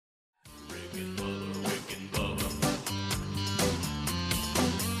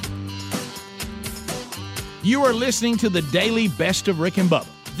You are listening to the daily Best of Rick and Bubba.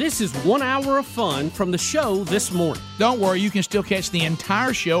 This is 1 hour of fun from the show this morning. Don't worry, you can still catch the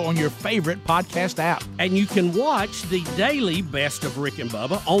entire show on your favorite podcast app. And you can watch the daily Best of Rick and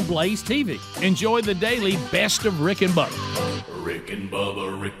Bubba on Blaze TV. Enjoy the daily Best of Rick and Bubba. Rick and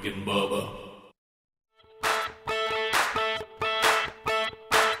Bubba, Rick and Bubba.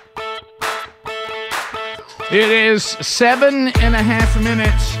 It is 7.5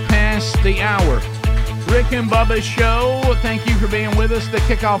 minutes past the hour. Rick and Bubba's show. Thank you for being with us. The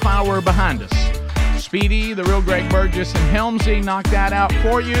kickoff hour behind us. Speedy, the real Greg Burgess, and Helmsy knocked that out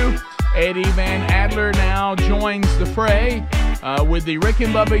for you. Eddie Van Adler now joins the fray with the Rick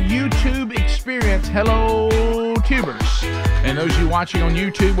and Bubba YouTube experience. Hello, tubers. And those of you watching on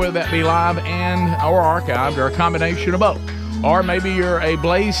YouTube, whether that be live and or archived, or a combination of both. Or maybe you're a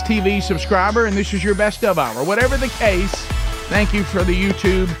Blaze TV subscriber and this is your best of hour. Whatever the case, thank you for the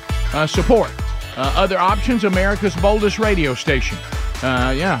YouTube support. Other options, America's boldest radio station.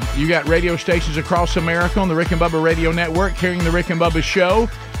 You got radio stations across America on the Rick and Bubba Radio Network carrying the Rick and Bubba show.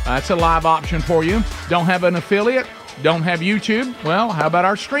 That's a live option for you. Don't have an affiliate? Don't have YouTube? Well, how about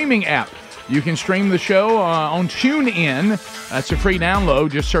our streaming app? You can stream the show on TuneIn. That's a free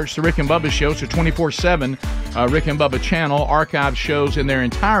download. Just search the Rick and Bubba show. It's a 24/7 Rick and Bubba channel. Archive shows in their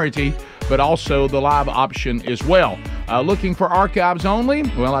entirety, but also the live option as well. Looking for archives only?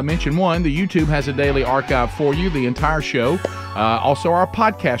 Well, I mentioned one. The YouTube has a daily archive for you, the entire show. Also, our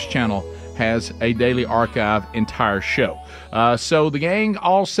podcast channel has a daily archive, entire show. So the gang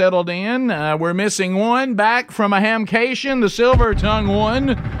all settled in. We're missing one. Back from a hamcation, the silver-tongued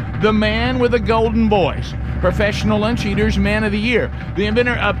one, the man with the golden voice. Professional Lunch Eaters Man of the Year. The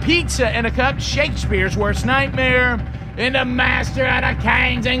inventor of pizza and a cup, Shakespeare's worst nightmare, and the master out of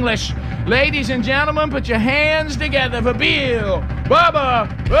King's English. Ladies and gentlemen, put your hands together for Bill Bubba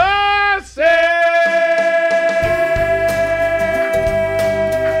Bussey!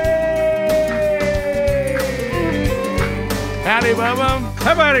 Howdy, Bubba.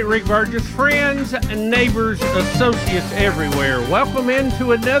 How about it, Rick Burgess? Friends, neighbors, associates everywhere. Welcome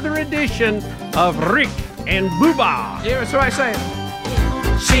into another edition of Rick and Bubba. Yeah, that's what I say.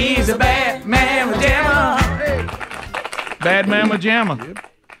 She's a bad man with jamma. Bad man with jamma.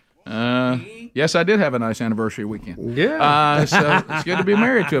 Yes, I did have a nice anniversary weekend. Yeah. So it's good to be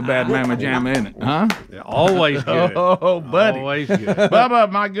married to a bad man with jamma, isn't it? Huh? Yeah, always good. Oh, buddy. Always good. Bubba,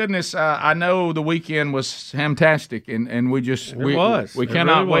 my goodness, I know the weekend was fantastic, and we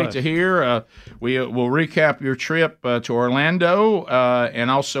cannot wait to hear. We'll recap your trip to Orlando, and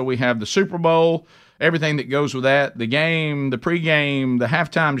also we have the Super Bowl, everything that goes with that, the game, the pregame, the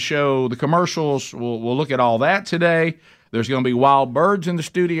halftime show, the commercials. We'll look at all that today. There's going to be wild birds in the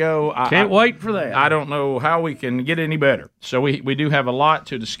studio. Can't wait for that. I don't know how we can get any better. So we do have a lot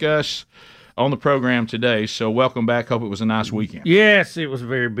to discuss on the program today. So welcome back. Hope it was a nice weekend. Yes, it was a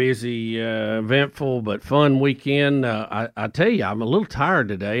very busy, eventful, but fun weekend. I tell you, I'm a little tired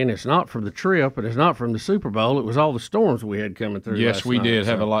today, and it's not from the trip, and it's not from the Super Bowl. It was all the storms we had coming through. Yes, we did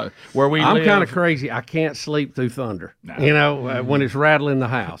have a lot. I'm kind of crazy. I can't sleep through thunder, when it's rattling the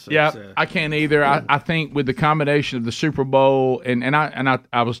house. Yeah, I can't either. I think with the combination of the Super Bowl, and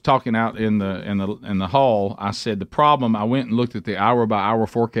I was talking out in the hall, I said the problem, I went and looked at the hour-by-hour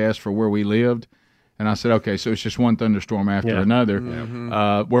forecast for where we lived, and I said, okay, so it's just one thunderstorm after another.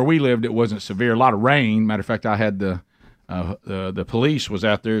 Where we lived, it wasn't severe. A lot of rain. Matter of fact, I had the police was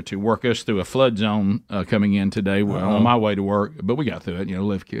out there to work us through a flood zone coming in today on my way to work. But we got through it.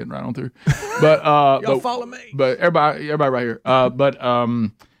 Lift kid right on through. But y'all follow me. But everybody right here.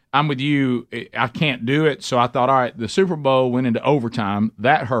 I'm with you. I can't do it. So I thought, all right, the Super Bowl went into overtime.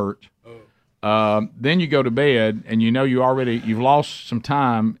 That hurt. Then you go to bed, and you've lost some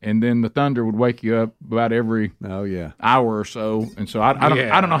time, and then the thunder would wake you up about every hour or so. And so I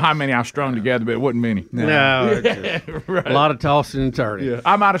don't know how many I strung together, but it wasn't many. No, right. A lot of tossing and turning. Yeah.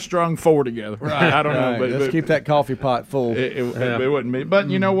 I might have strung 4 together. Right. I don't know, but let's keep that coffee pot full. It wasn't me.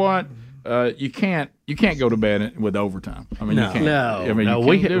 But you know what? You can't go to bed with overtime. I mean, you can't. No, I mean, no.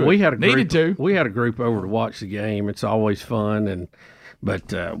 We had a group, needed to. We had a group over to watch the game. It's always fun,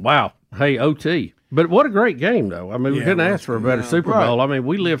 but wow. Hey, OT. But what a great game, though. I mean, we couldn't ask for a better Super Bowl. Right. I mean,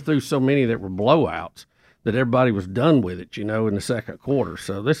 we lived through so many that were blowouts that everybody was done with it, in the second quarter.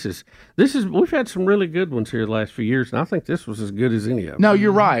 So this is we've had some really good ones here the last few years, and I think this was as good as any of them. No,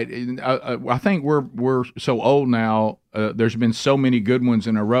 you're right. I think we're so old now. There's been so many good ones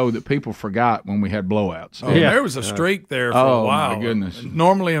in a row that people forgot when we had blowouts. Oh, there was a streak there for a while. Oh, my goodness.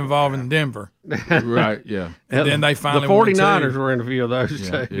 Normally involving Denver. Right, yeah. And then they finally the 49ers won were in a few of those,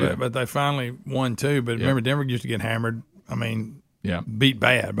 too. Yeah. But they finally won, too. But remember, Denver used to get hammered. I mean, beat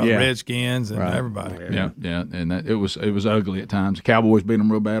bad by the Redskins and everybody. Yeah, and it was ugly at times. The Cowboys beat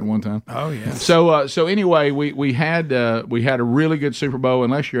them real bad one time. Oh yeah. So anyway, we had a really good Super Bowl.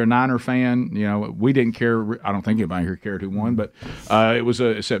 Unless you're a Niner fan, we didn't care. I don't think anybody here cared who won, but it was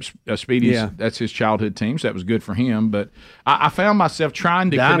except Speedy's. That's his childhood team, so that was good for him. But I found myself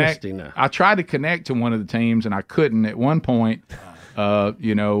trying to Dynasty connect. now. I tried to connect to one of the teams, and I couldn't. At one point,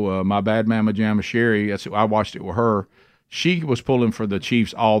 my bad mama Jamma Sherry. I watched it with her. She was pulling for the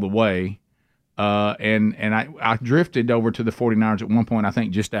Chiefs all the way, and I drifted over to the 49ers at one point, I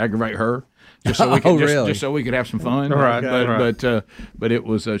think, just to aggravate her, just so we could just so we could have some fun. Right. But it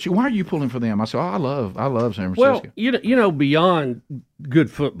was why are you pulling for them? I said, I love San Francisco. Well, beyond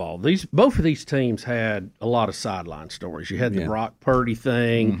good football, both of these teams had a lot of sideline stories. You had the Brock Purdy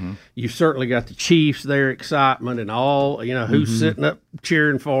thing. Mm-hmm. You certainly got the Chiefs, their excitement, and all. Who's sitting up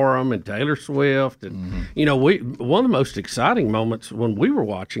cheering for them, and Taylor Swift, and one of the most exciting moments when we were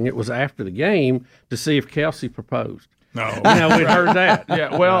watching it was after the game to see if Kelsey proposed. No, we'd heard that.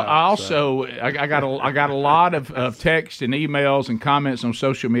 Yeah, well, I got a lot of texts and emails and comments on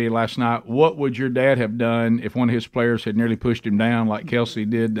social media last night. What would your dad have done if one of his players had nearly pushed him down like Kelsey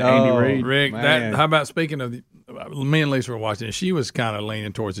did to Andy Reid? Rick, how about speaking of me and Lisa were watching it. She was kind of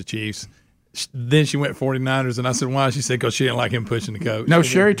leaning towards the Chiefs. Then she went 49ers, and I said, why? She said, because she didn't like him pushing the coach. No,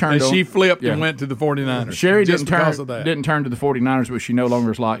 Sherry turned and she flipped and went to the 49ers. Sherry didn't turn to the 49ers, but she no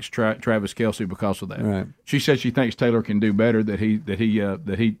longer likes Travis Kelce because of that. Right. She said she thinks Taylor can do better, that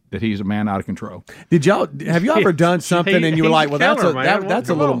he's a man out of control. Have you ever done something and you were like, well, that's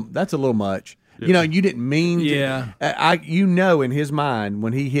a little much. You didn't mean to. Yeah. In his mind,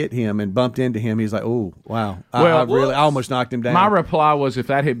 when he hit him and bumped into him, he's like, oh, wow. I almost knocked him down. My reply was, if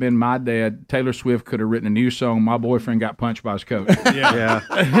that had been my dad, Taylor Swift could have written a new song, My Boyfriend Got Punched by His Coach. Yeah.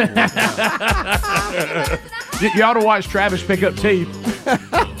 You ought to watch Travis pick up teeth.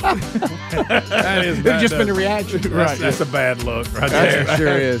 That is It's just been a reaction. Right. That's a bad look right there. It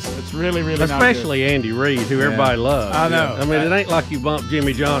sure is. It's really, really Especially Andy Reid, who everybody loves. I know. I mean, it ain't like you bumped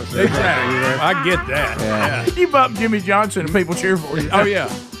Jimmy Johnson. Exactly. I get that. Yeah. You bump Jimmy Johnson and people cheer for you. Oh,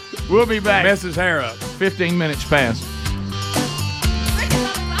 yeah. We'll be back. Mess his hair up. 15 minutes past.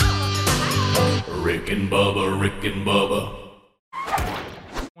 Rick and Bubba.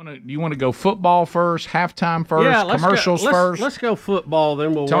 Do you want to go football first, halftime first, commercials first? Let's go football,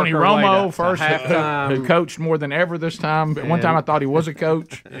 then we'll Tony work our way Romo to first, who coached more than ever this time. At one time I thought he was a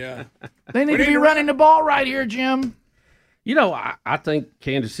coach. Yeah. They need to be running the ball right here, Jim. I think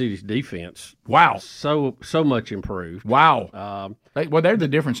Kansas City's defense, so much improved. Wow. They're the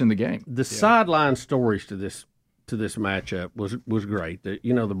difference in the game. The sideline stories to this matchup was great.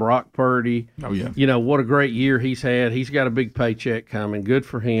 The Brock Purdy. Oh yeah. What a great year he's had. He's got a big paycheck coming. Good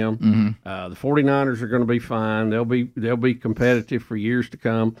for him. Mm-hmm. The 49ers are going to be fine. They'll be competitive for years to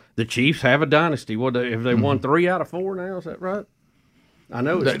come. The Chiefs have a dynasty. Have they won 3 out of 4 now? Is that right? I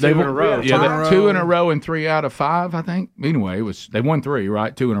know it's 2 in a row. Yeah, 2 in a row and 3 out of 5, I think. Anyway, they won 3,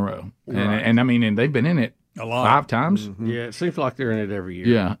 right? 2 in a row. Right. And they've been in it a lot. 5 times. Mm-hmm. Yeah, it seems like they're in it every year.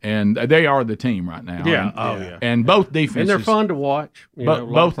 Yeah, and they are the team right now. Yeah, And both defenses. And they're fun to watch.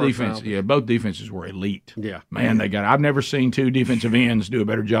 Both defenses were elite. Yeah. Man, I've never seen 2 defensive ends do a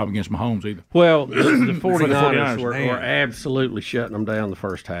better job against Mahomes either. Well, the 49ers were absolutely shutting them down the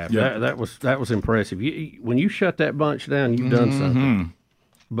first half. Yeah. That was impressive. When you shut that bunch down, you've done something.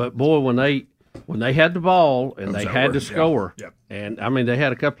 But boy, when they had the ball and they had to score, and I mean they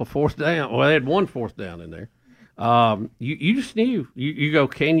had a couple of fourth down. Well, they had 1 fourth down in there. You just knew. You go,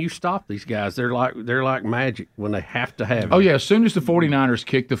 can you stop these guys? They're like magic when they have to have it. Oh yeah, as soon as the 49ers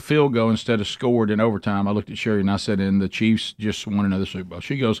kicked the field goal instead of scored in overtime, I looked at Sherry and I said, "And the Chiefs just won another Super Bowl."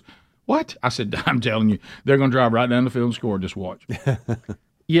 She goes, "What?" I said, "I'm telling you, they're going to drive right down the field and score. Just watch."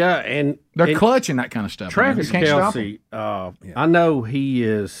 Yeah, and they're clutching that kind of stuff. Travis Kelce, I know he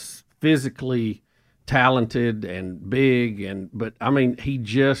is physically talented and big, but I mean,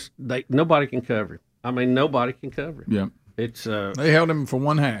 nobody can cover him. I mean, nobody can cover him. Yeah, it's they held him for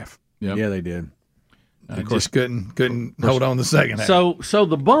 1 half. Yep. Yeah, they did. They just couldn't hold on the second half. So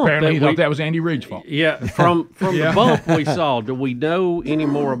the bump. Apparently, he thought that was Andy Reid's fault. Yeah, from the bump we saw, do we know any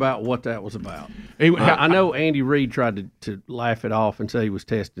more about what that was about? I know Andy Reid tried to laugh it off and say he was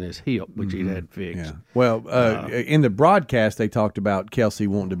testing his hip, which he'd had fixed. Yeah. Well, in the broadcast, they talked about Kelsey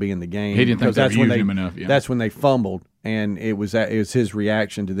wanting to be in the game. He didn't think they were using him enough. Yeah. That's when they fumbled, and it was his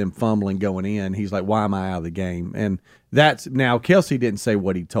reaction to them fumbling going in. He's like, "Why am I out of the game?" And now Kelsey didn't say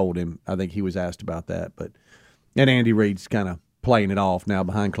what he told him. I think he was asked about that, and Andy Reid's kind of playing it off now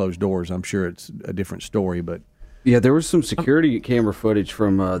behind closed doors. I'm sure it's a different story, but Yeah, there was some security camera footage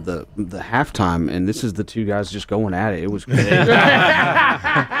from the halftime, and this is the two guys just going at it. It was crazy. Look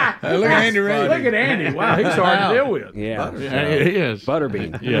at Andy Reid. Look at Andy. Wow, he's hard to deal with. Yeah, He is.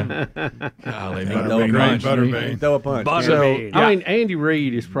 Butterbean. Yeah. Golly, Butterbean. Throw a punch. So, I mean, Andy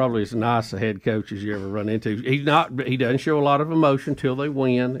Reid is probably as nice a head coach as you ever run into. He doesn't show a lot of emotion till they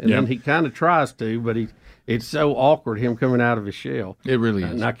win, and then he kind of tries to, but it's so awkward him coming out of his shell. It really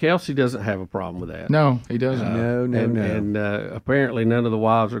is. Now Kelsey doesn't have a problem with that. No, he doesn't. No. And apparently none of the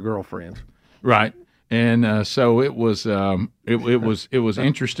wives are girlfriends. Right. And so it was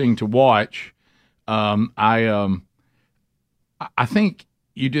interesting to watch. I think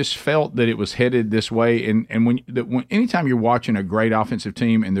you just felt that it was headed this way. And when anytime you're watching a great offensive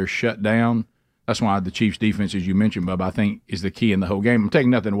team and they're shut down, that's why the Chiefs' defense, as you mentioned, Bubba, I think is the key in the whole game. I'm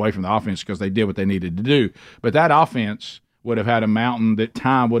taking nothing away from the offense because they did what they needed to do. But that offense would have had a mountain that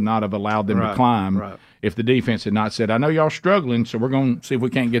time would not have allowed them to climb if the defense had not said, I know y'all struggling, so we're going to see if we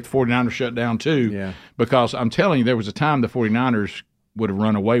can't get the 49ers shut down too. Yeah. Because I'm telling you, there was a time the 49ers would have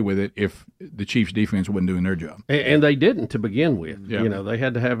run away with it if the Chiefs' defense wasn't doing their job. And they didn't to begin with. Yeah. You know, they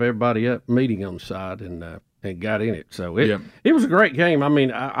had to have everybody up meeting on the side and got in it. So it was a great game. I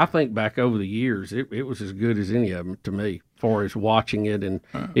mean, I think back over the years, it was as good as any of them to me, as far as watching it and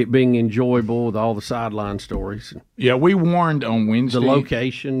it being enjoyable with all the sideline stories. Yeah, we warned on Wednesday. The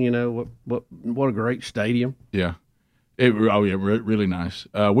location, you know, what a great stadium. Yeah. Really nice.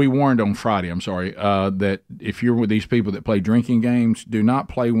 We warned on Friday, that if you're with these people that play drinking games, do not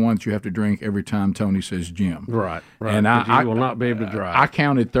play one that you have to drink every time Tony says Jim. Right. And you will not be able to drive. I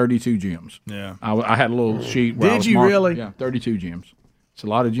counted 32 gyms. Yeah. I had a little sheet. Did you really? Yeah, 32 gyms. It's a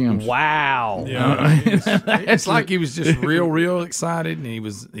lot of gyms. Wow. Yeah. It's like he was just real excited, and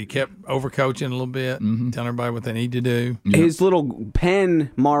he kept overcoaching a little bit, telling everybody what they need to do. His little pen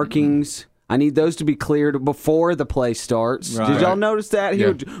markings. I need those to be cleared before the play starts. Right. Did y'all notice that? He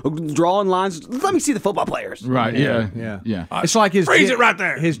would draw in lines. Let me see the football players. Right, yeah. It's like Freeze it right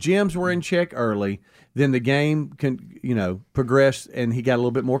there. His gyms were in check early. Then the game progressed, and he got a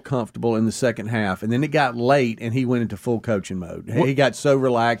little bit more comfortable in the second half. And then it got late, and he went into full coaching mode. He got so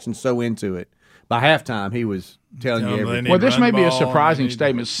relaxed and so into it. By halftime, he was telling you everything. Well, this may be a surprising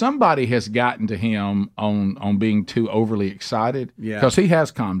statement. Somebody has gotten to him on being too overly excited. Yeah. Because he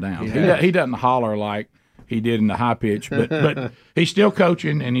has calmed down. He doesn't holler like he did in the high pitch, but he's still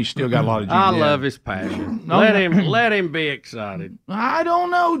coaching, and he's still got a lot of gyms. I love his passion. Let him be excited. I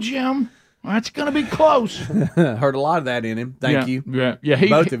don't know, Jim. That's going to be close. Heard a lot of that in him. Thank you. Yeah.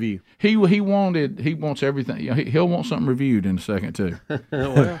 Both of you. He wants everything. He'll want something reviewed in a second too.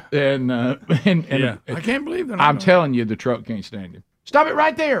 And I can't believe that. I'm telling you, the truck can't stand him. Stop it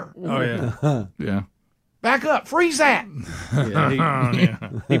right there. Oh yeah. Yeah. Back up. Freeze that.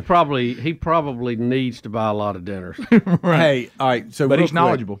 He probably needs to buy a lot of dinners. Right. Hey, all right. So, but real he's quick,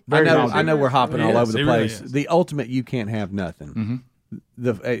 knowledgeable. Very knowledgeable. I know we're hopping all over the really place. is. The ultimate, you can't have nothing. Mm-hmm.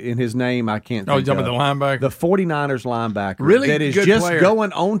 In his name, I can't. Oh, think jumping of. the linebacker. The 49ers linebacker, Really that is good just player.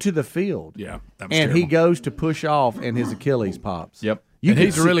 going onto the field. Yeah, that was and he terrible. goes to push off, and his Achilles pops. Yep. And could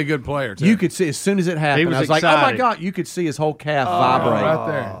he's a see- really good player too. You could see as soon as it happened. was I was like, "Oh my excited. god!" You could see his whole calf vibrate. right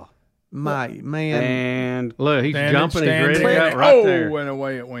there. My man, And Look, he's jumping. He's ready to go Standing. right there. And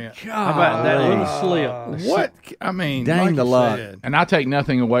away it went. How about that little slip? What? I mean, Dang like the you luck. said. And I take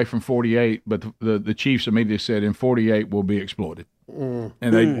nothing away from 48, but the Chiefs immediately said in 48 will be exploited, and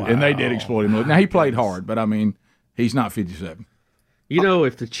they did exploit him. Now he played hard, but I mean he's not 57. You know,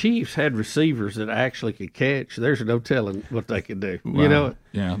 if the Chiefs had receivers that actually could catch, there's no telling what they could do. You know,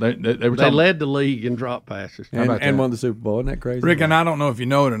 Yeah, they were they talking, led the league in drop passes. and won the Super Bowl. Isn't that crazy? Rick, and I don't know if you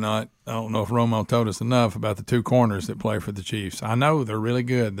know it or not. I don't know if Romo told us enough about the two corners that play for the Chiefs. I know they're really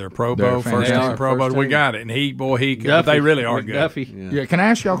good. They're Pro They're Bowl, first fantastic. team Pro Bowl. First We team. got it. And they really are good. McDuffie. Yeah, can I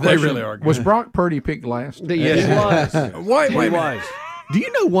ask y'all a They question? really are good. Was Brock Purdy picked last? Yes, he was. Wait a minute. was. Do you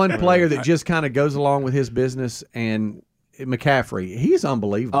know one player that just kind of goes along with his business and McCaffrey? He's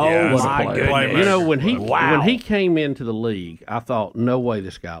unbelievable. Oh, Yeah, my what a goodness. playmaker. You know, when he came into the league, I thought, no way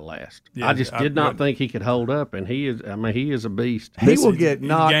this guy lasts. Yeah, I just did not think he could hold up, and he is a beast. He will get he's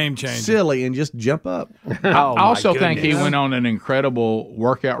knocked game-changing. silly and just jump up. I also think he went on an incredible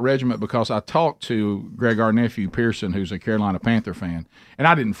workout regimen because I talked to Greg, our nephew Pearson, who's a Carolina Panther fan, and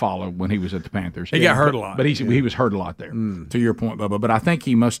I didn't follow when he was at the Panthers. He got hurt a lot. but he was hurt a lot there. To your point, Bubba. But I think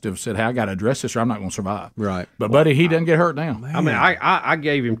he must have said, "Hey, I got to address this, or I'm not going to survive." Right. But buddy, he doesn't get hurt now. I mean, I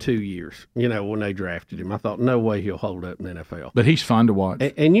gave him 2 years, you know, when they drafted him. I thought, no way he'll hold up in the NFL. But he's fun to watch.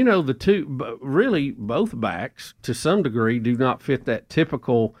 And you know, both backs, to some degree, do not fit that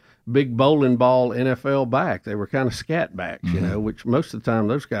typical big bowling ball NFL back. They were kind of scat backs, you know, which most of the time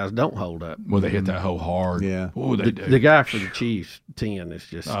those guys don't hold up. Well, they hit that hole hard. Yeah. Oh, they do. The guy for the Chiefs, 10, is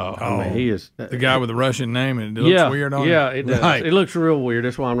just. I mean, he is the guy with the Russian name, and it looks weird on him. Yeah, it does. Right. It looks real weird.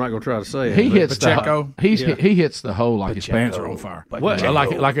 That's why I'm not going to try to say it. He hits Pacheco. he hits the hole like his pants are on fire.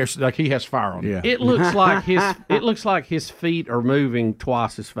 Like he has fire on him. Yeah. It looks like his feet are moving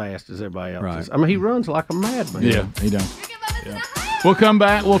twice as fast as everybody else's. I mean, he runs like a madman. Yeah, he does. Yeah. We'll come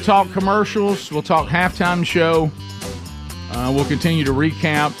back. We'll talk commercials. We'll talk halftime show. We'll continue to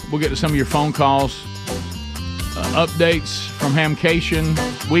recap. We'll get to some of your phone calls. Updates from Hamcation,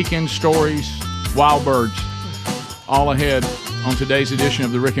 weekend stories, wild birds. All ahead on today's edition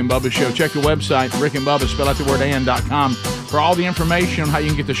of the Rick and Bubba Show. Check the website, Rick and Bubba, spell out the word and.com, for all the information on how you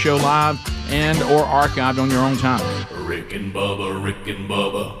can get the show live and or archived on your own time. Rick and Bubba, Rick and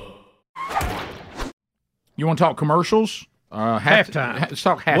Bubba. You want to talk commercials? Halftime. Let's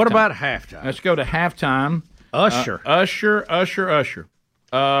talk halftime. What about halftime? Let's go to halftime. Usher. Usher.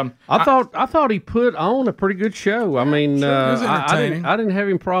 I thought he put on a pretty good show. I mean, I didn't have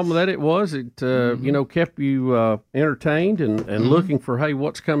any problem with that. It kept you entertained and looking for, hey,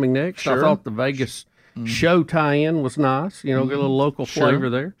 what's coming next. Sure. I thought the Vegas show tie-in was nice. Get a little local flavor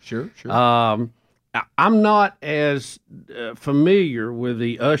there. Sure. I'm not as familiar with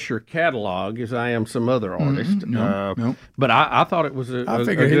the Usher catalog as I am some other artists. No. But I thought it was a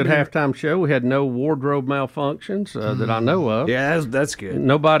good halftime show. We had no wardrobe malfunctions that I know of. Yeah, that's good.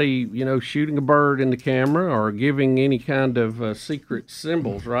 Nobody, shooting a bird in the camera or giving any kind of secret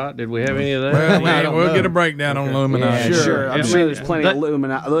symbols, right? Did we have any of that? Well, we'll get a breakdown on Illuminati. Yeah, sure. I'm sure there's plenty of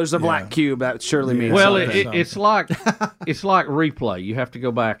Illuminati. There's a black cube. That surely means something. It's like replay. You have to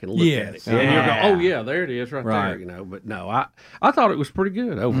go back and look at it. And you'll go, oh, yeah, there it is right there. But no, I thought it was pretty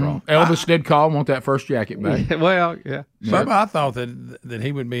good overall. Elvis did call and want that first jacket back. Well, yeah. Bubba, I thought that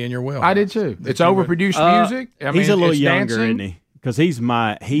he would be in your will. I did too. It's overproduced music. He's a little younger, isn't he? Because he's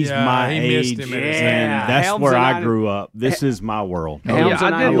my age, and that's where I grew up. This is my world. Helms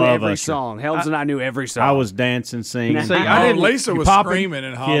and I knew every Usher. song. Helms and I knew every song. I was dancing, singing. Lisa was screaming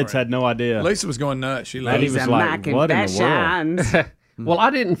and hollering. Kids had no idea. Lisa was going nuts. She And loved he it. was like, "What in the world?" Well,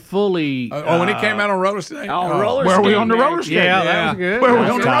 I didn't fully. when he came out on roller skate. Where are we on the roller skate? Yeah, that was good. Where are we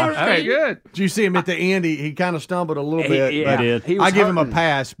on the roller That was skate? good. Did you see him at the end? He kind of stumbled a little bit. yeah. But did. He was I give him a hurting.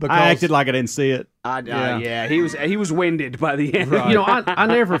 pass because I acted like I didn't see it. He was winded by the end. I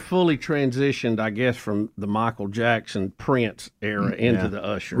never fully transitioned, I guess, from the Michael Jackson Prince era into the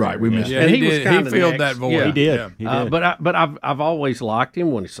Usher. Right, we missed Yeah, And he was did. He kinda filled next. that void. Yeah. He did. Yeah. He did. But I've always liked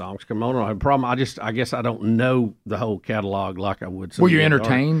him when his songs come on. I don't have a problem. I guess I don't know the whole catalog like I would. Were you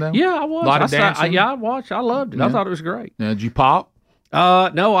entertained though? Yeah, I was. A lot of dancing? I watched. I loved it. I thought it was great. Did you pop?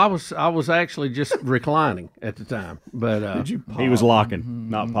 No, I was actually just reclining at the time. But He was locking,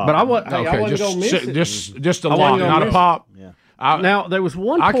 not popping. But I wasn't going to miss it. Just a I wasn't lock, gonna not a miss pop. Yeah. Now there was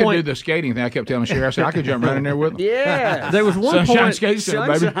one I point. could do the skating thing. I kept telling Sherry, I said I could jump right in there with them. Yeah. There was one Sunshine point Skate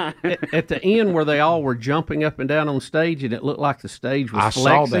Center, baby. at the end where they all were jumping up and down on stage, and it looked like the stage was I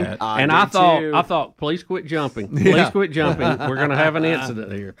saw flexing. that. And I I did thought, too. please quit jumping. Please quit jumping. We're going to have an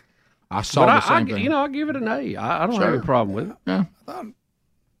incident here. I saw But the same thing. I give it an A. I don't have any problem with it. Yeah.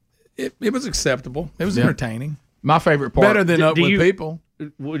 It was acceptable. It was entertaining. My favorite part. Better than Up do With you- People.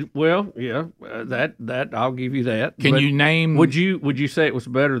 Well, yeah, that I'll give you that. Can But you name? Would you say it was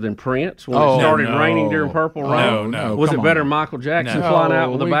better than Prince when Oh, it started no. raining during Purple Rain? No, Was come it better on. than Michael Jackson No. flying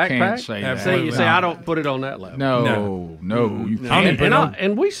out with a we backpack? can't say that. See, you say I don't put it on that level. No, you can't.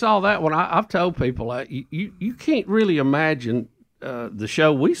 And we saw that when I've told people you can't really imagine the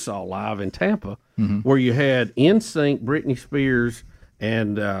show we saw live in Tampa where you had NSYNC, Britney Spears,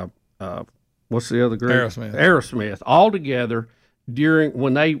 and what's the other group? Aerosmith all together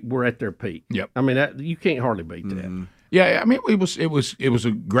when they were at their peak. Yep. I mean you can't hardly beat that. Yeah, I mean it was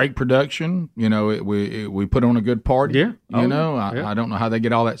a great production. We put on a good party. Yeah. I don't know how they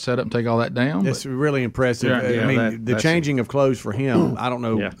get all that set up and take all that down. it's really impressive. Yeah, I mean, the changing of clothes for him, I don't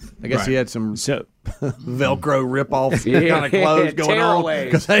know. Yeah. I guess he had some So Velcro rip-off kind of clothes going on Tearaways.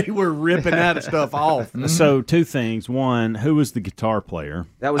 because they were ripping that stuff off. So two things. One, who was the guitar player?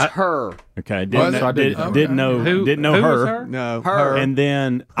 That was her. Okay, Was it? didn't know Who her. was her? No, Her. And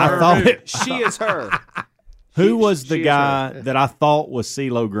then I thought She is her. who was the she is guy that I thought was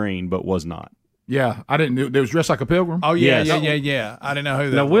CeeLo Green but was not? Yeah, I didn't know. They was dressed like a pilgrim. Oh, yeah, Yes. yeah. I didn't know who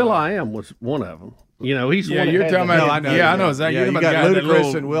that Now was. Will.i.am was one of them. He's the Yeah, one that you're had talking the- about. No, I know. Yeah, I know exactly. Yeah, You're you talking got about the guy with that Ludacris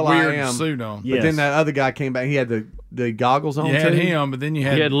little and Will.i.am. weird suit on. Yes. But then that other guy came back. He had the the goggles on. You had too? him, but then you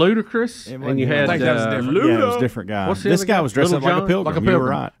had Ludacris, and you had I think that was different. Yeah, it was a different guy. What's the this other guy guy? was dressed Little up like a John? pilgrim. Like a You were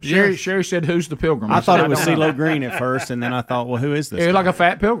pilgrim. right. Sherry said, "Who's the pilgrim?" I thought said, it was "I don't know." CeeLo Green at first, and then I thought, well, who is this? He guy? looked like a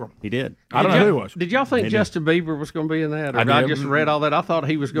fat pilgrim. He did. I don't know who it was. Did y'all think Justin Bieber was going to be in that? Or I I did. just read all that. I thought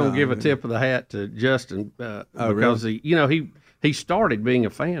he was going to give a tip of the hat to Justin because he started being a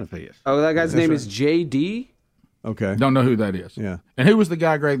fan of his. Oh, that guy's name is JD. Okay. Don't know who that is. Yeah. And who was the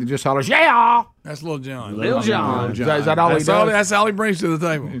guy, Greg, that just hollers, "Yeah"? That's Lil Jon. Lil Jon. Is that all he does? That's all he brings to the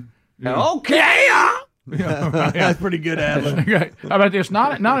table. Okay. That's pretty good, Adler. Okay. How about this?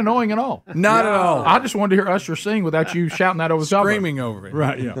 Not annoying at all. Not at all. I just wanted to hear Usher sing without you shouting that over the top of it. Screaming over it.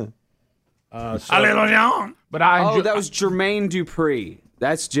 Right, yeah. Lil Jon. But I Oh, enjoy, that was Jermaine Dupri.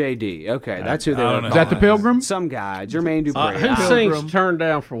 That's JD. Okay, that's who they I were. don't know. is that the Pilgrim? Some guy, Jermaine Dupri. Who sings "Turn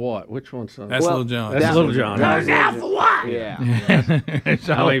Down for What"? Which one's song? That's Well, Lil Jon. That's Little John. Turn down for what? Yeah. I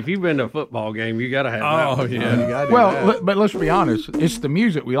mean, if you've been to a football game, you got to have that. Oh, one. yeah. But let's be honest. It's the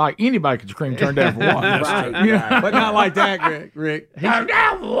music we like. Anybody can scream "Turn down for what." Right. But not like that, Rick. Turn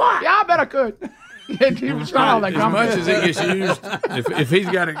down for what? Yeah, I bet I could. It's not all that As much as complicated. it gets used, if he's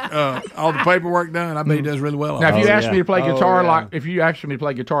got all the paperwork done, I bet he does really well. Now, if you Oh, ask yeah. me to play guitar yeah. if you ask me to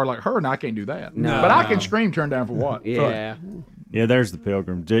play guitar like her, now I can't do that. No. But I can scream "Turn down for what." Yeah. Yeah, there's the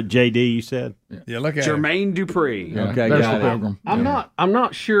pilgrim. JD, you said? Yeah, look at him. Jermaine Dupri. Yeah, Okay, there's got the it. Pilgrim. I'm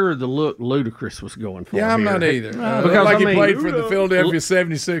not sure the look Ludacris was going for. Yeah, I'm here. not either. Because, Like I he mean, played for the Philadelphia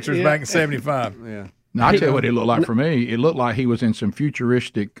 76ers back in '75. Yeah. Now, I tell you what it looked like for me. It looked like he was in some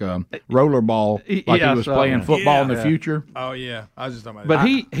futuristic rollerball, like Yeah, he was I saw playing that. football in the future. Oh yeah, I was just talking about. But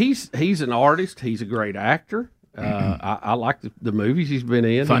that. he's an artist. He's a great actor. I like the movies he's been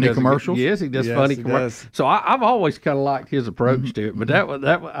in. Funny He does commercials? Yes, he does Yes, funny he commercials. does. So I've always kind of liked his approach to it. But that was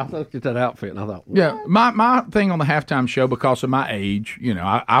I looked at that outfit and I thought, Yeah, my thing on the halftime show, because of my age,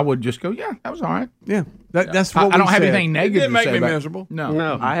 I would just go, yeah, that was all right. Yeah. That's I what don't we have said. anything it negative didn't to make say me about it. miserable.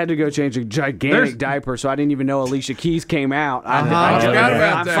 No. I had to go change a gigantic There's- diaper, so I didn't even know Alicia Keys came out. I forgot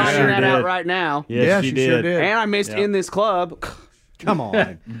about I'm that. finding Sure that did. out right now. Yes, Yeah, she she did. sure did. And I missed In This Club. Come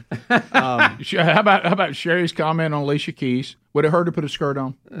on. How about Sherry's comment on Alicia Keys? Would it hurt to put a skirt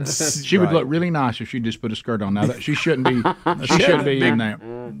on? She would look really nice if she just put a skirt on. Now that she shouldn't be in there.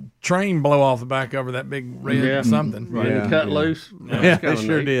 Train blow off the back over that big red something. getting cut loose. Yeah, they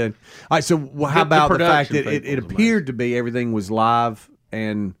sure did. All right, so how The about the fact production that it people was appeared to be everying was live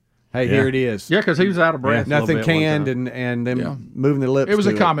and hey, here it is. Yeah, because he was out of breath. a little Nothing bit one canned time. and them moving the lips. It was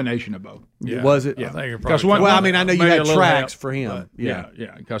to a combination of both. Yeah. Was it? I think you're Because probably. one- Well, I mean, I know you maybe a had little tracks help, for him. but- Yeah.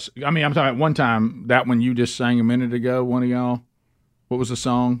 Because I'm talking about one time that one you just sang a minute ago. One of y'all. What was the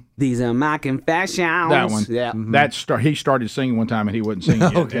song? These are my confessions. That one. Yeah. He started singing one time and he wasn't singing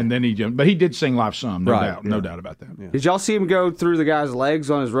yet, and then but he did sing live some, no doubt about that. Did y'all see him go through the guy's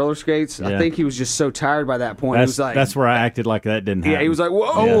legs on his roller skates? I Yeah. think he was just so tired by that point. He was like, That's where I acted like that didn't happen. yeah, he was like,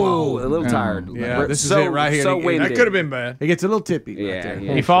 whoa, a little tired. Yeah, Like, this is so, it right here. So That windy. That could have been bad. It gets a little tippy. Yeah, right there.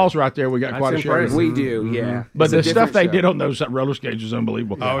 yeah. He falls right there. We got quite a show. impressive. We do, yeah. But It's a the stuff different they show. did on those roller skates was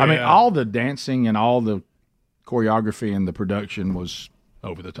unbelievable. Oh, I mean, yeah. all the dancing and all the choreography and the production was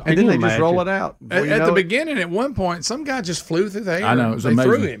over the top. And then you they just imagine? roll it out. Before you At know the it. beginning, at one point, some guy just flew through the air. I know, it was they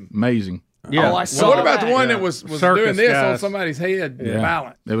amazing. threw him. Amazing. Yeah. Oh, I So saw what about that. the one that was Circus doing this on guys. somebody's head,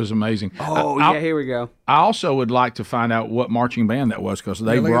 balance? It was amazing. Oh, I, yeah, here we go. I also would like to find out what marching band that was because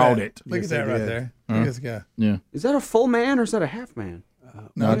they Look at brought that. it. Look at that right there. Look at this guy. Yeah. Is that a full man or is that a half man?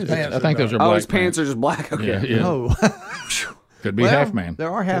 No, his pants I think those are Oh, black. his pants are just black. Okay. Yeah, yeah. Oh, Could be well, half man. There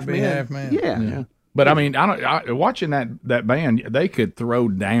are half Could be men. half man. Yeah. But I mean, watching that band, they could throw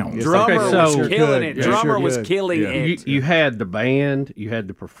down. Drummer Okay, so- was killing Good. it. Yeah, Drummer sure was good. killing Yeah. it. You had the band, you had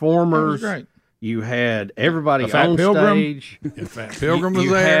the performers, great. you had everybody Fat on Pilgrim. stage. If Fat Pilgrim was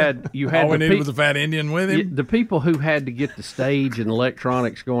you there. you had all we the needed was a fat Indian with him. the people who had to get the stage and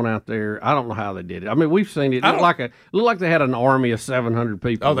electronics going out there. I don't know how they did it. I mean, we've seen it. It looked like they had an army of 700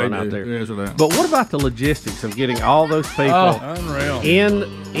 people Oh, they run out do. there. Yeah, so that. But what about the logistics of getting all those people Unreal.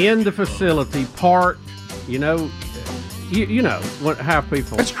 in the facility, parked? You know how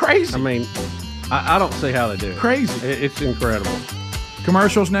people. It's crazy. I mean, I don't see how they do it. Crazy. It's incredible.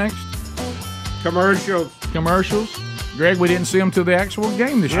 Commercials next. Commercials. Greg, we didn't see them till the actual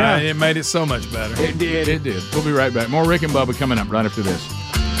game this year. It made it so much better. It did. We'll be right back. More Rick and Bubba coming up right after this.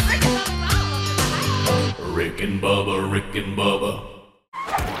 Rick and Bubba, Rick and Bubba.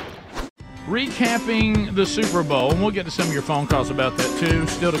 Recapping the Super Bowl, and we'll get to some of your phone calls about that too.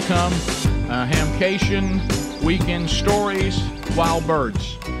 Still to come, Hamcation, weekend stories, wild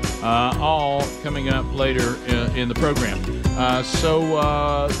birds, all coming up later in the program.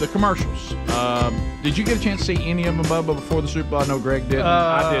 So the commercials. Did you get a chance to see any of them, Bubba, before the Super Bowl? I know Greg didn't.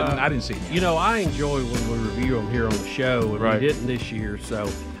 I didn't see them. You know, I enjoy when we review them here on the show, and we didn't this year, so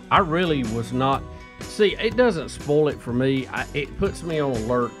I really was not. See, it doesn't spoil it for me. It puts me on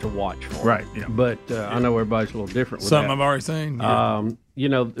alert to watch for it. Right, yeah. But I know everybody's a little different with Something that. I've already seen. You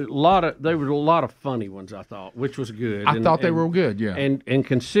know, there were a lot of funny ones, I thought, which was good. I thought they were good, yeah. And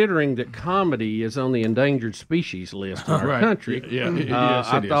considering that comedy is on the endangered species list in our country,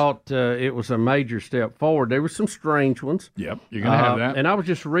 I thought it was a major step forward. There were some strange ones. Yep, you're going to have that. And I was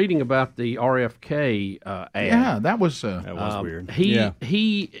just reading about the RFK ad. Yeah, that was weird.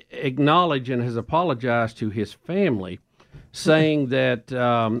 He acknowledged and has apologized to his family, saying that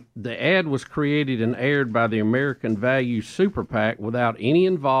the ad was created and aired by the American Values Super PAC without any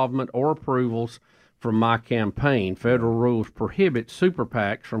involvement or approvals from my campaign. Federal rules prohibit super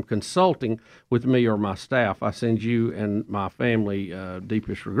PACs from consulting with me or my staff. I send you and my family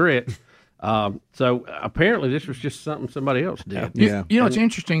deepest regret. So apparently this was just something somebody else did. Yeah. You know, it's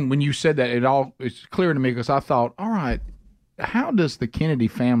interesting when you said that. It's clear to me because I thought, all right, how does the Kennedy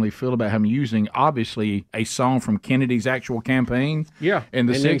family feel about him using, obviously, a song from Kennedy's actual campaign? Yeah, in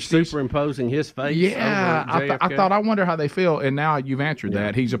the 60s, superimposing his face. Yeah, I wonder how they feel, and now you've answered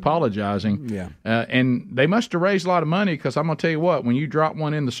that. He's apologizing. Yeah, and they must have raised a lot of money because I'm going to tell you what, when you drop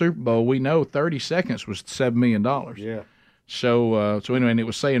one in the Super Bowl, we know 30 seconds was $7 million. Yeah. So anyway, and it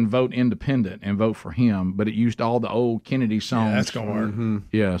was saying vote independent and vote for him, but it used all the old Kennedy songs. Yeah, that's gonna work. Mm-hmm.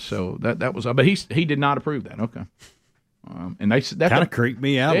 Yeah, so that was, but he did not approve that. Okay. And they that kind of creeped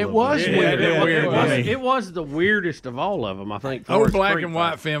me out. It was weird. It was the weirdest of all of them, I think. Old black and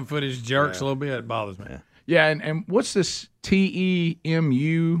white film footage jerks a little bit. It bothers me. Yeah, and what's this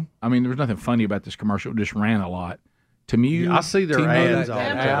TEMU? I mean, there was nothing funny about this commercial. It just ran a lot. TEMU. I see their ads all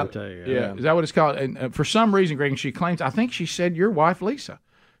the time. Yeah, is that what it's called? And for some reason, Greg, she claims. I think she said your wife, Lisa.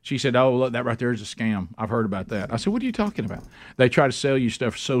 She said, "Oh, look, that right there is a scam. I've heard about that." I said, "What are you talking about?" They try to sell you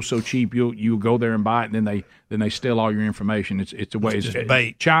stuff so cheap. You go there and buy it, and then they steal all your information. It's a way. It's just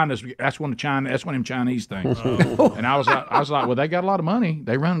bait. China's that's one of them Chinese things. And I was like, well, they got a lot of money.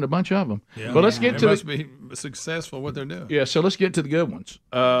 They rented a bunch of them. Yeah. But let's get to must be successful what they're doing. Yeah. So let's get to the good ones.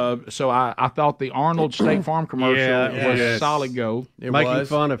 So I thought the Arnold State Farm commercial was solid gold. Making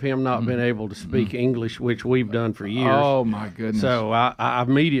fun of him not being able to speak English, which we've done for years. Oh my goodness. So I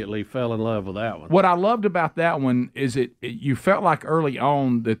immediately fell in love with that one. What I loved about that one is you felt like early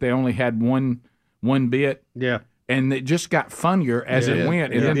on that they only had one bit. Yeah. And it just got funnier as it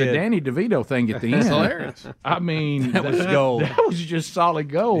went. And then the Danny DeVito thing at the end. Hilarious. I mean, that was gold. That was just solid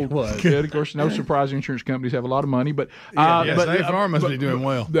gold. It was. Good. Of course, no surprise, insurance companies have a lot of money. But State Farm must be doing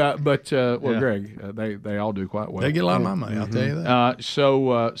well. Greg, they all do quite well. They get a lot of my money, I'll tell you that.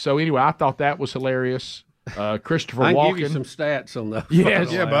 So anyway, I thought that was hilarious. Christopher I Walken. give you some stats on those. Yes.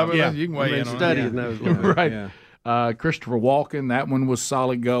 Bubba, you can weigh in on studying those. Right. Yeah. Christopher Walken, that one was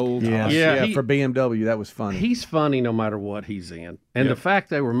solid gold. For BMW, that was funny. He's funny no matter what he's in. And the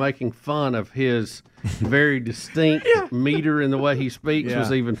fact they were making fun of his very distinct meter in the way he speaks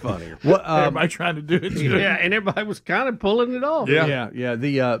was even funnier. Everybody trying to do it too. Yeah, and everybody was kind of pulling it off. Yeah.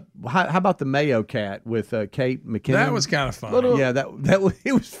 The how about the Mayo Cat with Kate McKinnon? That was kind of funny. That was,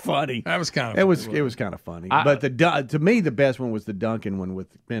 it was funny. That was kind of. It was kind of funny. But to me, the best one was the Duncan one with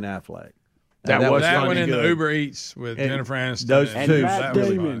Ben Affleck. That was that funny. one in Good. the Uber Eats with Jennifer Aniston. Those two. That was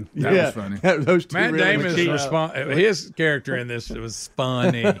fun. That was funny. Those two. Matt really Damon's his character in this was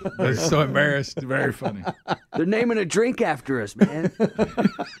funny. I was so embarrassed. Very funny. They're naming a drink after us, man.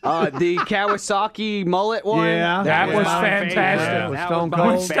 The Kawasaki mullet one. Yeah, that was my fantastic. With That Stone was Cold. my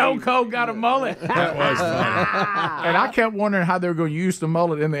When Stone Cold got a mullet. That was funny. And I kept wondering how they were going to use the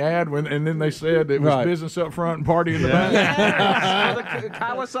mullet in the ad, and then they said it was business up front and party in the back. The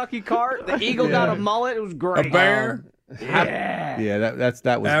Kawasaki cart. The eagle got a mullet. It was great. A bear. Yeah, that was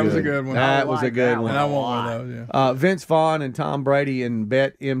That good. was a good one. That I was a like good that one. And I want one of those. Yeah. Vince Vaughn and Tom Brady and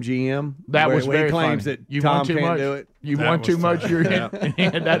Bet MGM. That where was he very claims funny. that You Tom won too can't much. do it. You That won was too funny. much.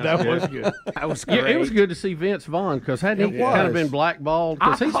 That was good. That was great. Yeah, it was good to see Vince Vaughn because hadn't he It kind of was. been blackballed?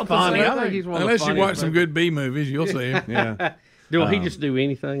 Because I he's thought the funny. same I think thing. he's one Unless of the you watch funniest some good B movies, you'll see him. Yeah. Will he just do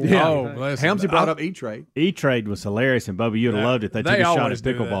anything? Yeah. Oh, bless him. Helmsy brought up E-Trade. E-Trade was hilarious, and Bubba, you'd have loved it. They took They a shot at always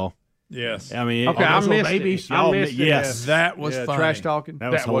do that. pickleball. Yes. I mean, Okay, I those little missed babies. it. I missed it. yes, That was funny. Trash talking.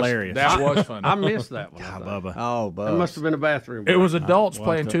 that was hilarious. That was funny. I missed that one. I God, think. Bubba. Oh, It must have been a bathroom. It was adults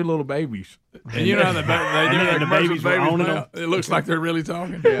playing two little babies. And you know how they do that the commercial babies were with owning mouth? It looks like they're really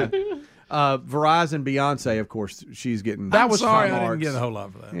talking. Verizon, Beyonce, of course, she's getting. That was high sorry, I didn't marks. get a whole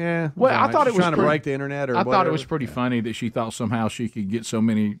lot for that. Yeah. Well, I thought it was trying to pretty- break the internet, or I thought whatever. it was pretty funny that she thought somehow she could get so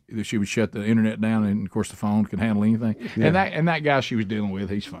many that she would shut the internet down, and of course the phone could handle anything. And that guy she was dealing with,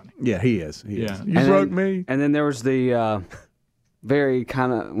 he's funny. Yeah, he is. He Yeah, is. you broke me. And then there was the very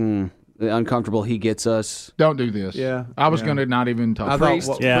kind of the uncomfortable "he gets us." Don't do this. Yeah, I was yeah. going to not even talk. I about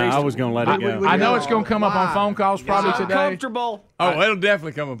thought, it. Yeah, I was going to let it go. I know it's going to come up on phone calls probably today. Uncomfortable. Oh, it'll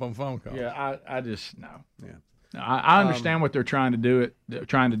definitely come up on phone call. Yeah, I just no. Yeah. No, I understand what they're trying to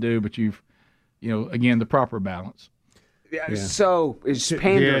do, but again, the proper balance. Yeah. So it's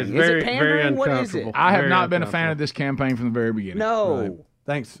pandering. Yeah, it's very, is it pandering? very What is it? uncomfortable. I have Very not been a uncomfortable. fan of this campaign from the very beginning. No.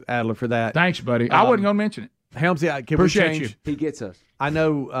 Thanks, Adler, for that. Thanks, buddy. I wasn't going to mention it. Helmsy, can Appreciate we change? you. He gets us. I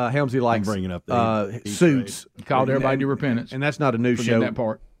know Helmsy likes bringing up the Suits. He called everybody to repentance. And that's not a new Forgetting show. that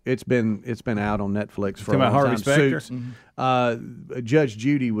part. It's been out on Netflix for Talking a about long Harvey time. Specter? Suits. Judge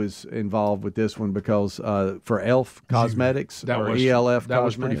Judy was involved with this one because for ELF Cosmetics That or was ELF that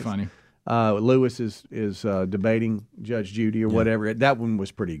was pretty Cosmetics, funny. Lewis is debating Judge Judy or whatever. That one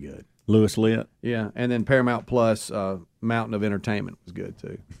was pretty good. Lewis Litt. Yeah, and then Paramount Plus Mountain of Entertainment was good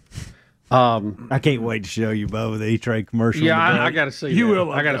too. I can't wait to show you, Bubba, the E-Trade commercial. Yeah, today. I got to see You that. will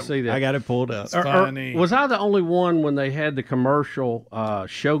love I got to that see that. I got it pulled up. Funny. Was I the only one when they had the commercial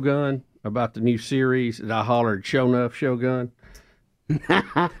Shogun about the new series that I hollered, "Show enough, Shogun"?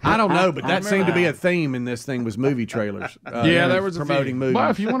 I don't know, but that seemed to be a theme in this thing was movie trailers. Yeah, there was a promoting few. movies. Well,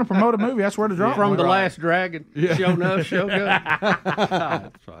 if you want to promote a movie, that's where to draw From one. The Last Dragon, "Show enough, Shogun."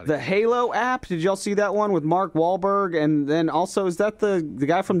 The Halo app. Did y'all see that one with Mark Wahlberg? And then also, is that the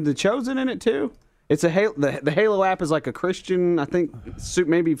guy from The Chosen in it too? It's a Halo. The Halo app is like a Christian, I think,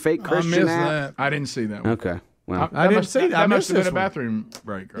 maybe fake I Christian missed app. that. I didn't see that one. Okay. Well. I didn't must- see that. I That must missed have been this a one. bathroom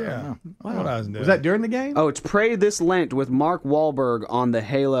break. Right? Yeah. What I was doing. Was that during the game? Oh, it's Pray This Lent with Mark Wahlberg on the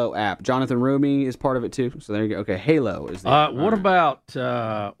Halo app. Jonathan Rumi is part of it too. So there you go. Okay, Halo is the What about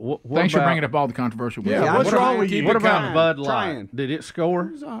what Thanks for about- bringing up all the controversial. Yeah, ones. what's What wrong about- with you? What about Trying, Bud Light? trying. Did it score?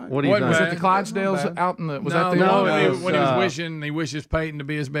 What do you Wasn't think? Was bad. it the Clydesdales out in the? Was that the? no, one? when he was, was wishing, he wishes Peyton to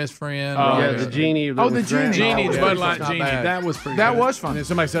be his best friend. Yeah, the genie. Oh, the genie. Genie, the Yeah, Bud that's Light not Genie. bad. That was pretty That good. was And fun. then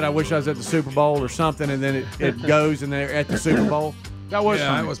somebody said, "I wish I was at the Super Bowl or something," and then it goes and they're at the Super Bowl. That was Yeah,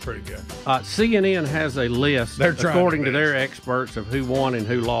 fun. that was pretty good. CNN has a list, They're trying according to their their experts, of who won and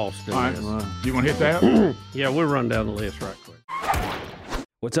who lost. In All right. this. You want to hit that? Yeah, we'll run down the list right quick.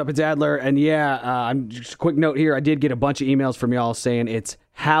 What's up, it's Adler. And yeah, I'm just a quick note here. I did get a bunch of emails from y'all saying it's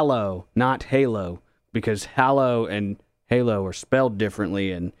Halo, not Halo, because Halo and Halo are spelled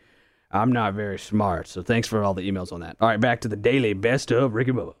differently, and I'm not very smart. So thanks for all the emails on that. All right, back to the daily best of Rick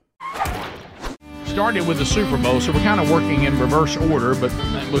and Bubba. Started with the Super Bowl, so we're kind of working in reverse order, but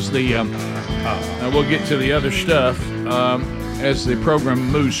that was the. We'll get to the other stuff as the program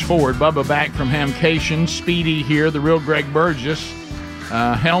moves forward. Bubba back from Hamcation, Speedy here, the real Greg Burgess,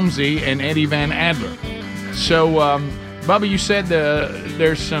 Helmsy, and Eddie Van Adler. So, Bubba, you said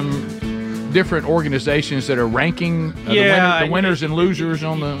there's some different organizations that are ranking the winners and losers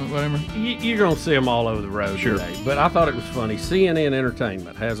on the whatever. You're going to see them all over the road today. But I thought it was funny. CNN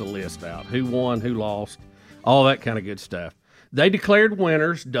Entertainment has a list out. Who won, who lost, all that kind of good stuff. They declared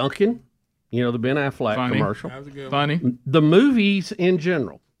winners. Duncan, the Ben Affleck Funny. commercial. That was a good one. Funny. The movies in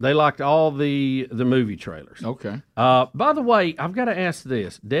general. They liked all the movie trailers. Okay. By the way, I've got to ask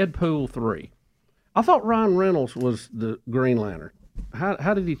this. Deadpool 3. I thought Ryan Reynolds was the Green Lantern.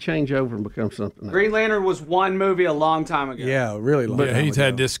 How did he change over and become something else? Green Lantern was one movie a long time ago. Yeah, really. Long But time he's ago.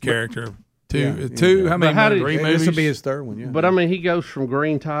 had this character Yeah, two. How many? But how did- three This movies? will be his third one. Yeah. But I mean, he goes from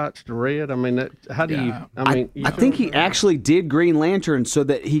green tights to red. I mean, how do you? I mean, I think he actually did Green Lantern so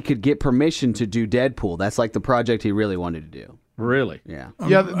that he could get permission to do Deadpool. That's like the project he really wanted to do. really. Yeah.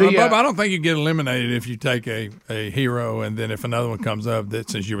 Yeah, Bubba, I don't think you get eliminated if you take a hero, and then if another one comes up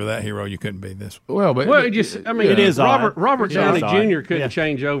that since you were that hero, you couldn't be this one. Well, but Well, it just, I mean, It is odd. Robert It Downey is odd. Jr. couldn't Yeah.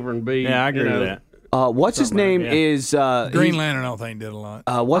 change over and be. Yeah, I agree with that. What's his name yeah. is Green Lantern, I don't think did a lot.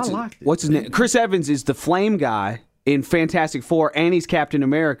 What's his name? Chris Evans is the Flame guy in Fantastic Four, and he's Captain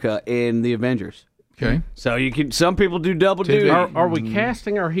America in the Avengers. okay. So some people do double duty. Are we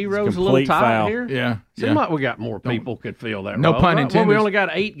casting our heroes a little complete tight foul. here? Yeah. Seems like we got more people could fill that. No role, pun right? intended. Well, we only got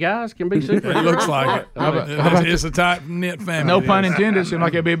 8 guys can be It superheroes. looks like it. It's a tight knit family. No it pun is. intended. Seemed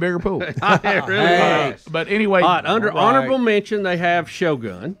like it'd be a bigger pool. It really was. But anyway, All right, under All right. honorable mention, they have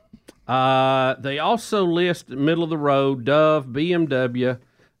Shogun. They also list middle of the road Dove, BMW,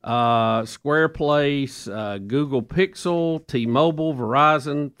 Square Place, Google Pixel, T-Mobile,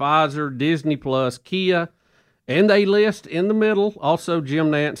 Verizon, Pfizer, Disney Plus, Kia, And they list in the middle also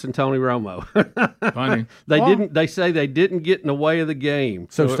Jim Nantz and Tony Romo. Funny. They say they didn't get in the way of the game.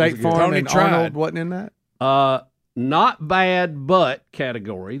 So State Farm and tried. Arnold wasn't in that? Not bad, but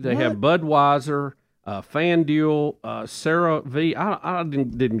category. They have Budweiser, FanDuel, CeraVe. I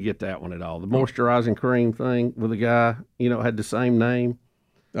didn't get that one at all. The moisturizing cream thing with the guy, had the same name.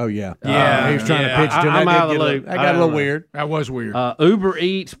 Oh, yeah. Yeah. He was trying to pitch to him. I'm out of the loop. That got a little weird. That was weird. Uber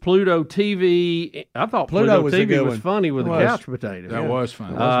Eats, Pluto TV. I thought Pluto was a TV good was one. funny with the couch potato. That was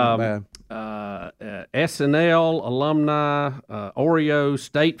funny. That wasn't bad. SNL, Alumni, Oreo,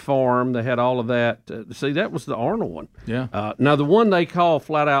 State Farm. They had all of that. See, that was the Arnold one. Yeah. Now, the one they call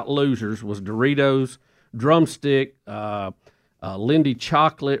flat out losers was Doritos, Drumstick, Lindy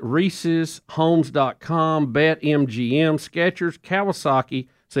Chocolate, Reese's, Homes.com, BetMGM, Skechers, Kawasaki.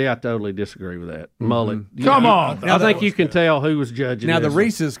 See, I totally disagree with that. Mullet. Come on. I think you can tell who was judging. Now, the this one.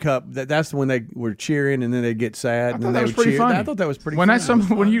 Reese's Cup, that's when they were cheering and then they'd get sad. And then that they was would pretty cheer. funny. I thought that was pretty when funny.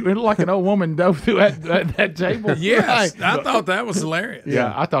 when you look like an old woman dove through that table. Yes, I thought that was hilarious.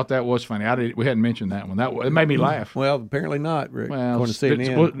 Yeah, I thought that was funny. We hadn't mentioned that one. It made me laugh. Well, apparently not, Rick. Well, According to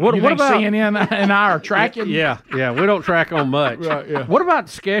CNN. What What about- CNN and I are tracking? Yeah, we don't track on much. Right, yeah. What about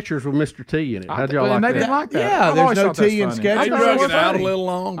Skechers with Mr. T in it? How'd y'all and like they that? didn't like that. Yeah, I've there's always no thought that's tea in funny. Skechers. They I thought drug was it out a funny. little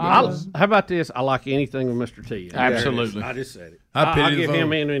long. How about this? I like anything with Mr. T in it. Absolutely. I just said it. I pity I'll the give him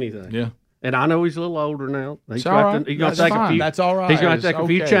vote. in anything. Yeah. And I know he's a little older now. He's all right. he's going to That's take a fine. few. That's all right. He's going It's to take a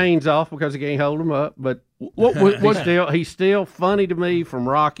few okay. chains off because he can't hold them up. But he's still funny to me from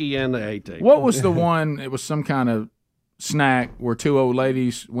Rocky and the A-Team. What was the one? It was some kind of snack where two old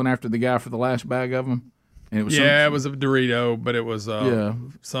ladies went after the guy for the last bag of them. And it was It was a Dorito, but it was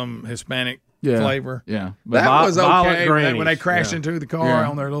some Hispanic flavor. Yeah. That was Violet okay Grannies. when they crashed into the car Yeah.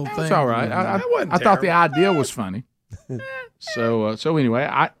 on their little thing. That's all right. I thought the idea was funny. So anyway,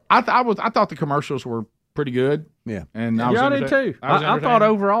 I thought the commercials were pretty good. Yeah. And I was Yeah, I did too. I thought entertained.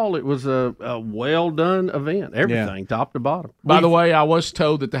 overall it was a well done event. Everything, top to bottom. By the way, I was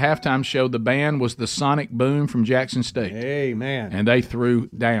told that the halftime show, the band was the Sonic Boom from Jackson State. Hey, man. And they threw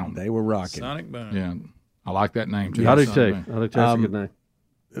down. They were rocking. Sonic Boom. Yeah. I like that name too. I do Sonic too. Boom. I think that's a good name.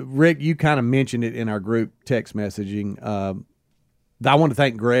 Rick, you kind of mentioned it in our group text messaging. I want to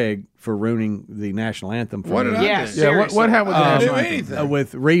thank Greg for ruining the national anthem for What me. did I Yeah, do? Yeah, what happened with the I didn't national do anthem? anything.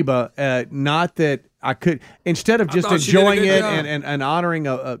 With Reba, not that I could. Instead of just thought she did a enjoying good it job. and honoring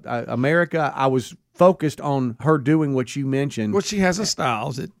America, I was focused on her doing what you mentioned. Well, she has a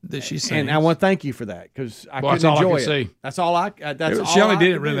style that she sings. And I want to thank you for that because I Well, couldn't that's all I enjoy could it. see. That's all I. That's all she only I did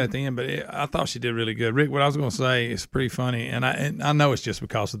it could really do. at the end, but I thought she did really good. Rick, what I was going to say is pretty funny, and I know it's just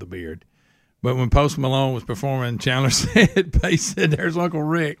because of the beard. But when Post Malone was performing, Chandler said, Pace said, "There's Uncle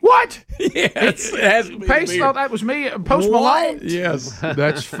Rick." What? Yes, it has to be the Pace beard. thought that was me. Post Malone. Yes.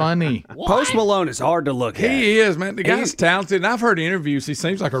 That's funny. Post Malone is hard to look at. He is, man. The guy's talented, and I've heard interviews. He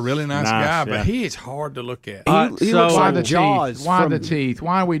seems like a really nice guy, yeah. but he is hard to look at. He So- looks Why like the Jaws. teeth? Why from, the teeth?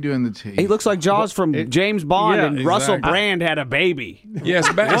 Why are we doing the teeth? He looks like Jaws from James Bond, yeah, and Russell exactly. Brand had a baby. Yeah,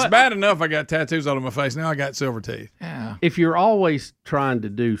 it's bad enough I got tattoos all over my face. Now I got silver teeth. Yeah. If you're always trying to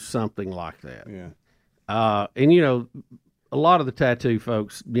do something like that, Yeah. and a lot of the tattoo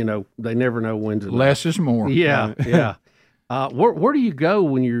folks, they never know when's enough. Less is more. Yeah, yeah. Where do you go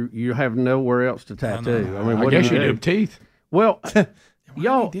when you have nowhere else to tattoo? I mean, I what guess do you you do do? teeth. Well,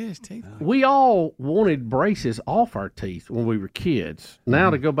 y'all, He did his teeth. we all wanted braces off our teeth when we were kids. Now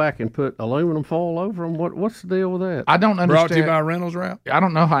to go back and put aluminum foil over them, what's the deal with that? I don't understand. Brought to you by Reynolds Wrap. I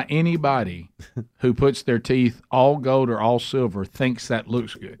don't know how anybody who puts their teeth all gold or all silver thinks that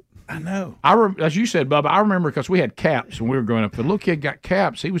looks good. I know. As you said, Bubba, I remember because we had caps when we were growing up. If a little kid got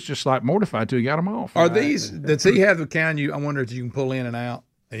caps, he was just like mortified till he got them off. Are these? Does he have the kind I wonder if you can pull in and out?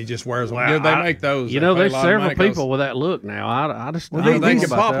 And he just wears them. Well, They make those. They pay a there's lot of several money 'cause- people with that look now. I just Well, I don't they think can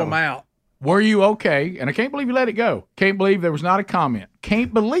about pop that them one. out. Were you okay? And I can't believe you let it go. Can't believe there was not a comment.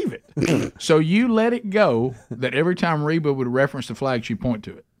 Can't believe it. So you let it go that every time Reba would reference the flag, she'd point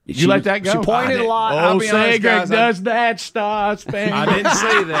to it. You let that go? She pointed a lot. I'll Oh, be honest, Cedric guys, does that Star Spangled. I didn't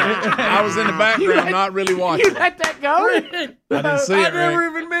see that. I was in the background, not really watching. You let that go? I didn't see it,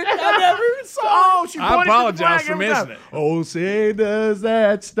 Rick. I never even saw. Oh, she I pointed to the apologize flag for every missing time. it. Oh, say does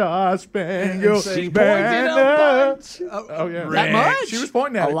that Star Spangled She Banner. pointed Oh yeah, That much? She was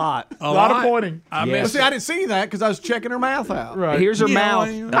pointing at A it. lot. A lot of pointing. I Well, missed see, I didn't see that because I was checking her mouth out. Right. Here's her Yeah,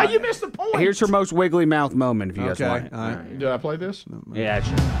 mouth. How you missed the point? Here's her most wiggly mouth moment. If you guys Okay. want it. All right. Did I play this? Yeah,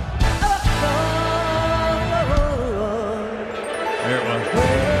 sure. There it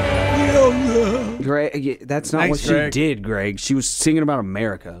was. Greg, that's not Thanks, what she Greg. did, Greg. She was singing about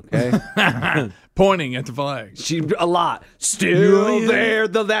America, okay? Pointing at the flag. A lot. Still there.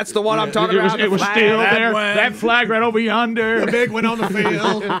 That's the one I'm talking about. It was the flag. still there. That flag right over yonder. The big one on the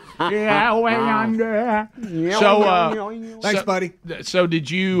field. Yeah, way under. So, Thanks, buddy. so did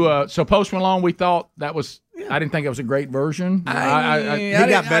you? So Post Malone, we thought that was. I didn't think it was a great version. He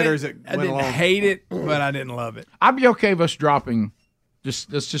got better as it I went didn't along. hate it, but I didn't love it. I'd be okay with us dropping. Let's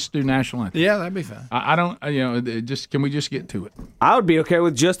just do national anthem. Yeah, that'd be fine. I don't. Can we just get to it? I would be okay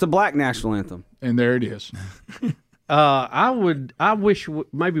with just the black national anthem. And there it is. I wish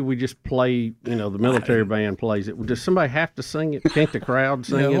maybe we just play. The military band plays it. Does somebody have to sing it? Can't the crowd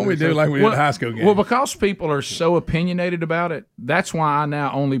sing it? What we do like we did at the high school game. Well, because people are so opinionated about it, that's why I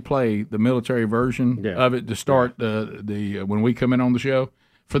now only play the military version of it to start the when we come in on the show.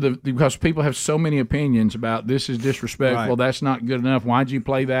 Because people have so many opinions about this is disrespectful, that's not good enough. Why'd you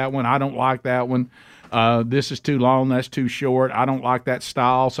play that one? I don't like that one. This is too long, that's too short. I don't like that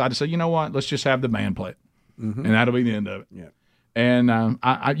style. So I just said, you know what? Let's just have the band play it, and that'll be the end of it. Yeah. And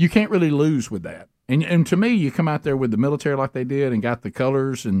you can't really lose with that. And to me, you come out there with the military like they did and got the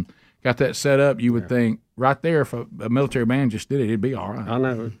colors and got that set up, you would think right there if a military band just did it, it'd be all right. I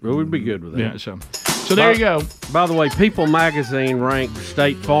know. It would be good with that. Yeah, so there you go. By the way, People Magazine ranked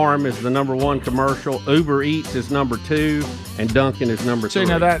State Farm as the #1 commercial, Uber Eats is #2, and Dunkin' is #3. See,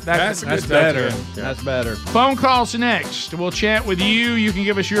 now that's better. That's better. Phone calls next. We'll chat with you. You can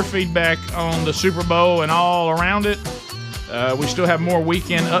give us your feedback on the Super Bowl and all around it. We still have more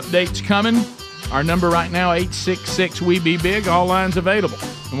weekend updates coming. Our number right now, 866-WE-BE-BIG. All lines available.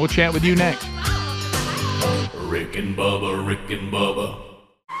 And we'll chat with you next. Rick and Bubba, Rick and Bubba.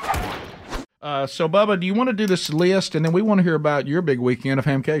 So, Bubba, do you want to do this list, and then we want to hear about your big weekend of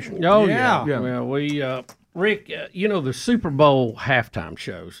Hamcation? Oh, yeah. Well, we, Rick, the Super Bowl halftime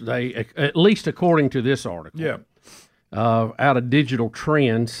shows, they, at least according to this article, out of Digital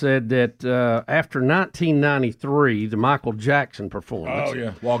Trends, said that after 1993, the Michael Jackson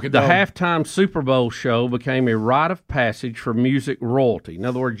performance, Walk It the Dog. halftime Super Bowl show became a rite of passage for music royalty. In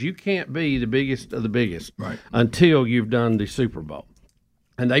other words, you can't be the biggest of the biggest until you've done the Super Bowl.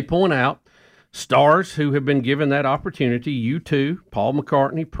 And they point out stars who have been given that opportunity: U2, Paul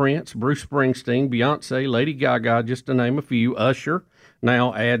McCartney, Prince, Bruce Springsteen, Beyonce, Lady Gaga, just to name a few. Usher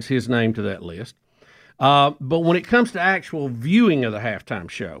now adds his name to that list. But when it comes to actual viewing of the halftime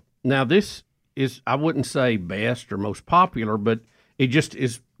show, now this is, I wouldn't say best or most popular, but it just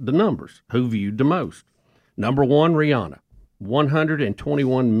is the numbers. Who viewed the most? #1, Rihanna,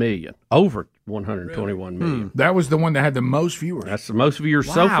 121 million, over 121 million. That was the one that had the most viewers. That's the most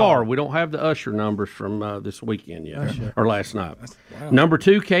viewers so far. We don't have the Usher numbers from this weekend yet, or last night.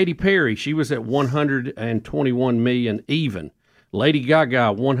 #2, Katy Perry. She was at 121 million even. Lady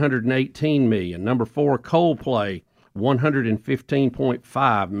Gaga, 118 million. #4, Coldplay,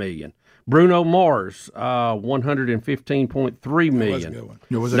 115.5 million. Bruno Mars, 115.3 million.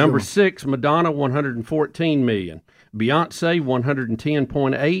 #6, Madonna, 114 million. Beyonce,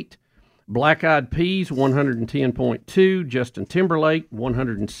 110.8. Black Eyed Peas, 110.2. Justin Timberlake,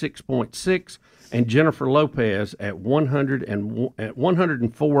 106.6. And Jennifer Lopez at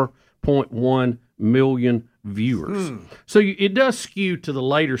 104.1 million viewers. So it does skew to the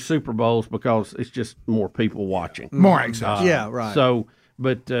later Super Bowls because it's just more people watching. More access. So,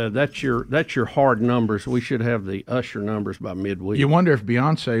 but that's your hard numbers. We should have the Usher numbers by midweek. You wonder if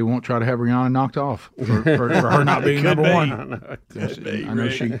Beyonce won't try to have Rihanna knocked off for her not being #1. I know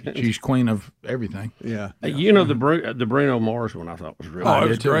she's queen of everything. Yeah. The Bruno Mars one I thought was really Oh, good. it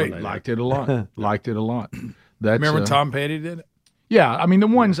was great. Liked it a lot. That's, Remember when Tom Petty did it? Yeah, I mean the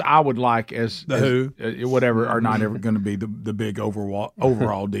ones I would like as Who, whatever, are not ever going to be the big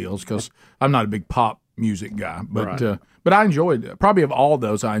overall deals because I'm not a big pop music guy. But but I enjoyed, probably of all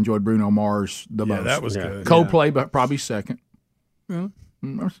those, I enjoyed Bruno Mars the most. Yeah, that was good. Coldplay, but probably second. Yeah,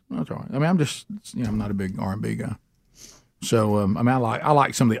 that's all right. I mean, I'm just I'm not a big R&B guy. So I mean, I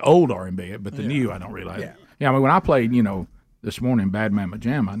like some of the old R&B, but the new I don't really like. Yeah, I mean when I played this morning Bad Mama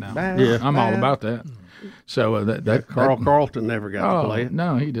Jamma now, I'm all about that. So that Carl Carlton never got to play it.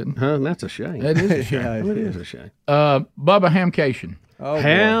 No, he didn't. That's a shame. That is a shame. It is a shame. Bubba Hamcation.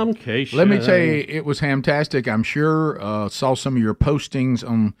 Hamcation. Let me tell you, it was hamtastic. I'm sure. Saw some of your postings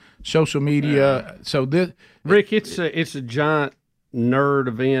on social media. So this, Rick, it's a giant nerd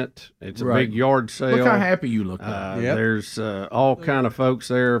event. It's a big yard sale. Look how happy you look. There's all kind of folks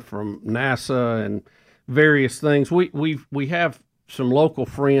there from NASA and various things. We have some local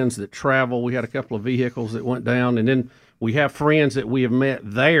friends that travel. We had a couple of vehicles that went down, and then we have friends that we have met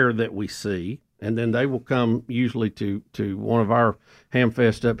there that we see. and then they will come usually to one of our ham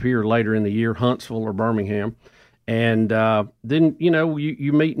fest up here later in the year, Huntsville or Birmingham. And then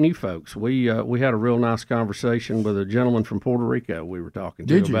you meet new folks. We had a real nice conversation with a gentleman from Puerto Rico. We were talking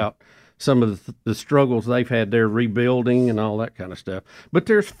to about some of the struggles they've had there rebuilding and all that kind of stuff. But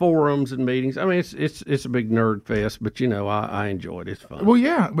there's forums and meetings. I mean, it's a big nerd fest, but I enjoy it. It's fun. Well,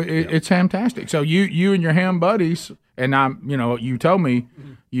 yeah, it's fantastic. So you and your ham buddies, and you told me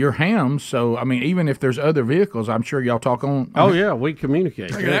you're hams. So I mean, even if there's other vehicles, I'm sure y'all talk on. Oh yeah, we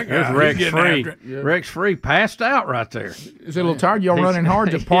communicate. There's Rex Free. Rex Free passed out right there. Is it a little tired? Y'all running hard?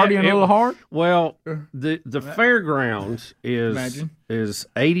 Just partying a little hard? Well, the fairgrounds is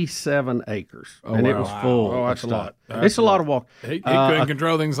 87 acres, and it was full. Oh, that's a lot. It's a lot of walk. He couldn't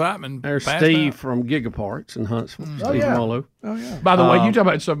control the excitement. There's Steve from Gigaparts in Huntsville. Steve Molo. Oh yeah. By the way, you talk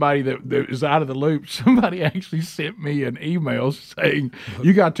about somebody that is out of the loop. Somebody actually sent me an email saying,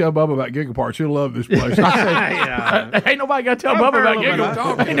 "You got to tell Bubba about Gigaparts. He'll love this place." I said, "Ain't nobody got to tell Bubba about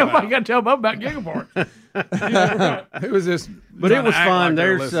Gigaparts. Ain't nobody got to tell Bubba about Gigaparts." Who was this? But it was fun.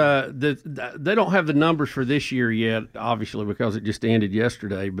 There's they don't have the numbers for this year yet, obviously, because it just ended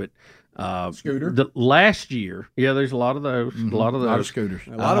yesterday. But Scooter. The last year, there's a lot of those. A lot of those. A lot of scooters.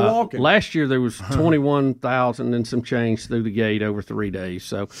 A lot of walking. Last year there was 21,000 and some change through the gate over 3 days.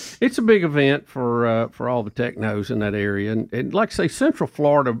 So it's a big event for all the technos in that area. And like I say, Central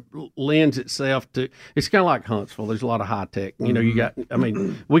Florida lends itself to. It's kind of like Huntsville. There's a lot of high tech. You got. I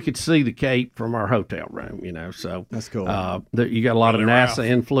mean, we could see the Cape from our hotel room. So that's cool. You got a lot of NASA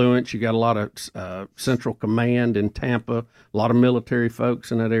influence. You got a lot of Central Command in Tampa. A lot of military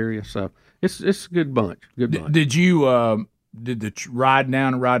folks in that area. So it's a good bunch. Did you did the ride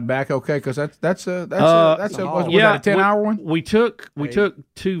down and ride back okay? Because that's a 10-hour one. We took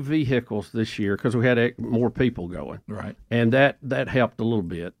 2 vehicles this year because we had more people going. Right, and that helped a little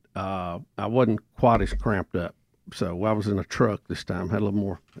bit. I wasn't quite as cramped up. So I was in a truck this time, had a little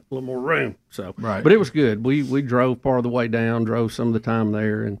more room. So, right. But it was good. We drove part of the way down, drove some of the time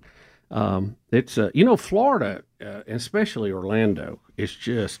there, and it's Florida, especially Orlando, is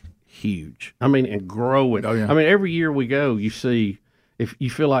just huge. I mean, and growing. Oh, yeah. I mean, every year we go, you see, if you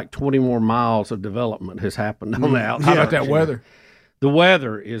feel like 20 more miles of development has happened on the outside. How about that weather? The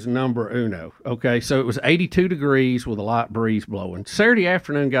weather is number uno. Okay, so it was 82 degrees with a light breeze blowing. Saturday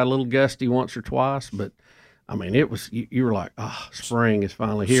afternoon got a little gusty once or twice, but I mean, it was, you were like, spring is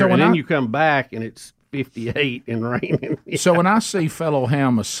finally here. And then you come back and it's 58 and raining. So when I see fellow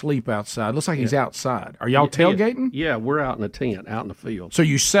ham asleep outside, looks like he's outside. Are y'all tailgating? Yeah, we're out in a tent, out in the field. So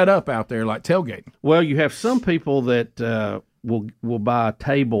you set up out there like tailgating? Well, you have some people that will buy a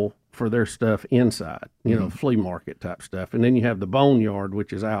table for their stuff inside, flea market type stuff, and then you have the boneyard,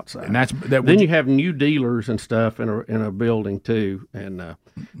 which is outside. And then you have new dealers and stuff in a building too, and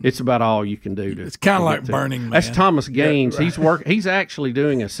it's about all you can do. It's kind of like Burning Man. That's Thomas Gaines. Yeah, right. He's actually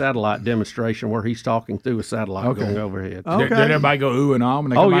doing a satellite demonstration where he's talking through a satellite going overhead. Okay. Did everybody go ooh and ah?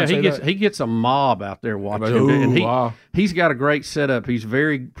 He gets a mob out there watching him, and he's got a great setup. He's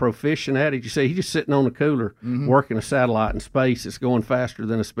very proficient at it. You see, he's just sitting on a cooler working a satellite in space. It's going faster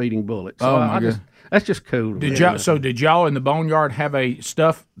than a speeding bullet. So that's just cool. Did y'all in the boneyard have a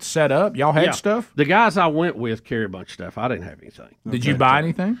stuff set up? Y'all had stuff? The guys I went with carry a bunch of stuff. I didn't have anything. Did you buy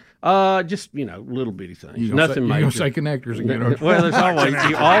anything? Just little bitty things. Nothing major. You're gonna say connectors again? Well, there's always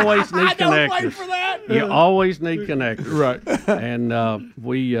you always need connectors. Wait for that. You always need connectors, right? And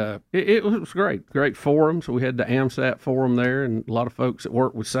it was great forums. We had the AMSAT forum there, and a lot of folks that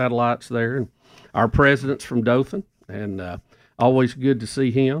work with satellites there, and our president's from Dothan, and always good to see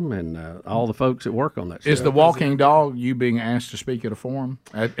him and all the folks that work on that stuff. Is the walking dog you being asked to speak at a forum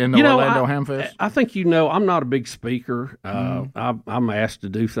in the Orlando Ham Fest? I think I'm not a big speaker. I'm asked to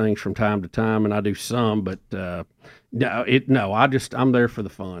do things from time to time, and I do some, but I'm there for the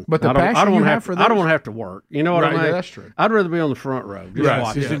fun. But I don't want to have to work. You know what I mean? Yeah, that's true. I'd rather be on the front row.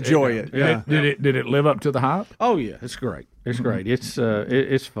 Just enjoy it. Yeah. Did it live up to the hype? Oh yeah, it's great. It's great.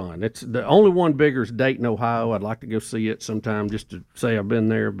 It's fun. It's the only one bigger is Dayton, Ohio. I'd like to go see it sometime just to say I've been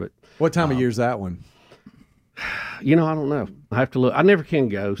there. But what time of year is that one? I don't know. I have to look. I never can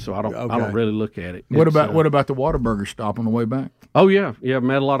go, so I don't really look at it. What about the Whataburger stop on the way back? Oh yeah.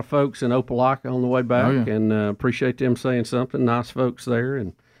 Met a lot of folks in Opelika on the way back, and appreciate them saying something. Nice folks there,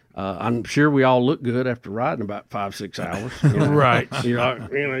 and I'm sure we all look good after riding about 5-6 hours. Right. Your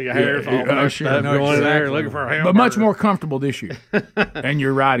hair going in there looking for a hamburger. But much more comfortable this year. And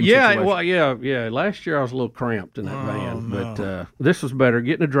your riding situation. Well, yeah. Last year I was a little cramped in that van, but this was better.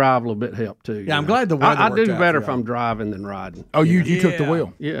 Getting to drive a little bit helped too. Yeah, I'm glad the weather I do better if I'm driving than riding. Oh, you took the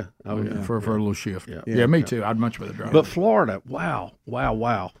wheel? Yeah. For a little shift. Yeah, me too. I'd much rather drive. But Florida, wow.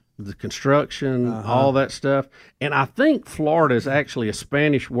 the construction, all that stuff. And I think Florida is actually a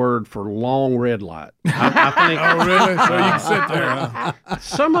Spanish word for long red light. I think. Oh, really? So you can sit there. Huh?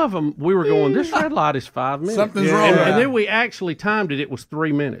 Some of them, we were going, this red light is 5 minutes. Something's wrong. And then we actually timed it. It was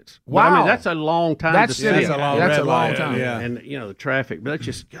 3 minutes. Wow. But, I mean, that's a long time to sit. That's a long time. Yeah. And, the traffic. But that's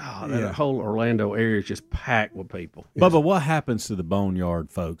just, God, that whole Orlando area is just packed with people. Bubba, what happens to the boneyard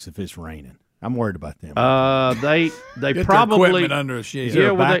folks if it's raining? I'm worried about them. They Get probably their equipment under a shed. Yeah,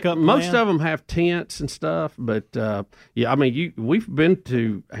 well, backup most plan? of them have tents and stuff, but I mean, we've been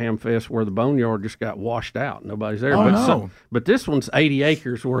to Hamfest where the boneyard just got washed out, nobody's there. Oh, but no. but this one's 80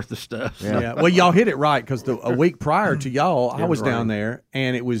 acres worth of stuff. So. Yeah. Well, y'all hit it right because a week prior to y'all, I It was was down there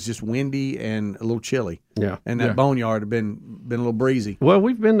and it was just windy and a little chilly. Yeah. And that boneyard had been a little breezy. Well,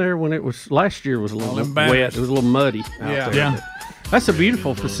 we've been there when it was last year was a little them wet. banners. It was a little muddy out there. Yeah. That's a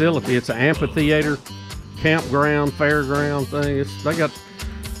beautiful facility. It's an amphitheater, campground, fairground thing. They got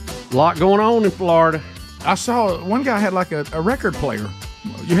a lot going on in Florida. I saw one guy had like a record player.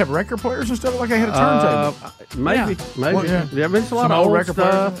 You have record players and stuff? Like I had a turntable. Maybe. Well, yeah. Yeah, but it's a lot Some of old old record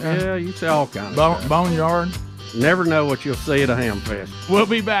stuff. players, Yeah, you see all kinds of stuff. Boneyard. Never know what you'll see at a ham fest. We'll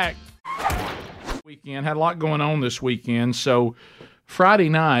be back. Weekend had a lot going on this weekend. So Friday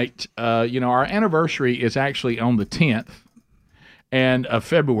night, our anniversary is actually on the 10th and of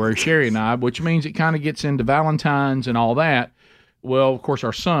February, Sherry and I, which means it kind of gets into Valentine's and all that. Well, of course,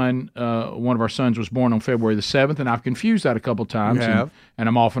 our son, one of our sons was born on February the 7th, and I've confused that a couple times, and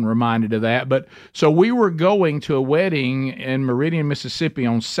I'm often reminded of that. But so we were going to a wedding in Meridian, Mississippi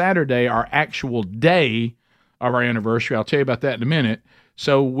on Saturday, our actual day of our anniversary. I'll tell you about that in a minute.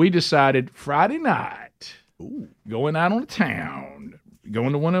 So we decided Friday night, going out on the town,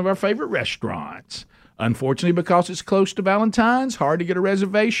 going to one of our favorite restaurants. Unfortunately, because it's close to Valentine's, hard to get a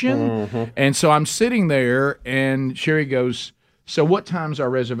reservation. And so I'm sitting there, and Sherry goes, so what time's our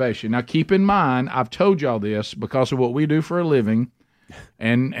reservation? Now, keep in mind, I've told y'all this because of what we do for a living.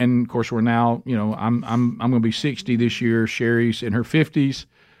 And of course, we're now, I'm going to be 60 this year. Sherry's in her 50s.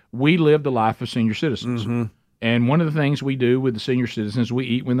 We live the life of senior citizens. And one of the things we do with the senior citizens, we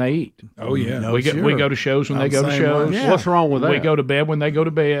eat when they eat. Oh, yeah. We go to shows when they go to shows. Yeah. What's wrong with that? We go to bed when they go to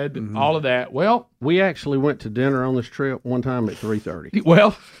bed. All of that. Well, We actually went to dinner on this trip one time at 3:30.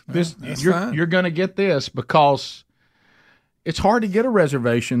 well, fine. you're going to get this because it's hard to get a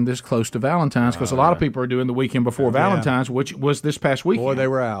reservation this close to Valentine's because a lot of people are doing the weekend before Valentine's, which was this past weekend. Boy, they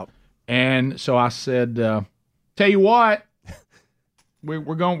were out. And so I said, "Tell you what, we're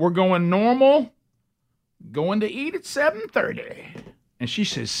going normal, going to eat at 7:30." And she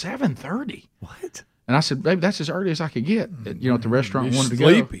says, 7:30. What? And I said, "Baby, that's as early as I could get." At the restaurant I wanted to go.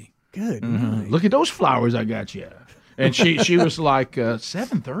 Sleepy. Good. Look at those flowers I got you. And she was like,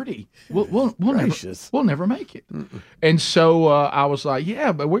 7:30. We'll never make it. And so I was like,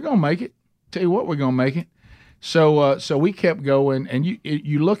 yeah, but we're gonna make it. Tell you what, we're gonna make it. So we kept going, and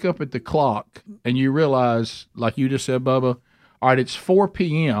you look up at the clock and you realize, like you just said, Bubba, all right, it's 4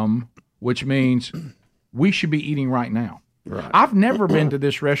 p.m., which means we should be eating right now. Right. I've never been to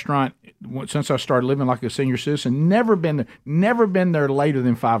this restaurant since I started living like a senior citizen. Never been there later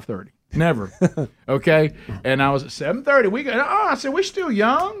than 5:30. Never. Okay. And I was at 7:30. We go. Oh, I said we're still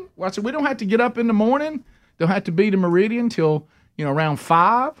young. Well, I said we don't have to get up in the morning. Don't have to be to Meridian till around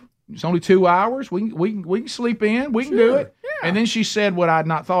 5. It's only 2 hours. We can sleep in. We can do it. Yeah. And then she said what I'd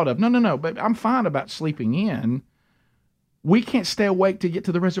not thought of. No. But I'm fine about sleeping in. We can't stay awake to get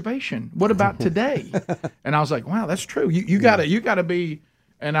to the reservation. What about today? And I was like, wow, that's true. You gotta be.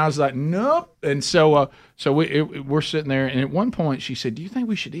 And I was like, nope. And so we're sitting there. And at one point she said, do you think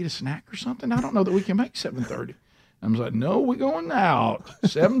we should eat a snack or something? I don't know that we can make 7:30. I was like, no, we're going out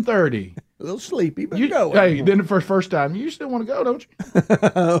 7:30. A little sleepy, but go. Hey, then for the first time, you still want to go, don't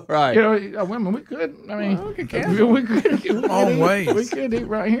you? Right. Women, we could. I mean, we could Long ways. We could eat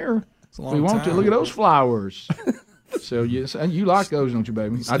right here. It's a If long we want to. time. Look at those flowers. So yes, and you like those, don't you,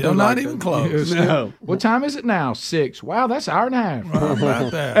 baby? I Still do not like even those. close. No. What time is it now? 6. Wow, that's an hour and a half. How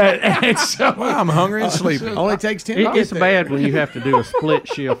about that? And so, Well, I'm hungry and sleepy. Only takes 10 It minutes. gets bad when you have to do a split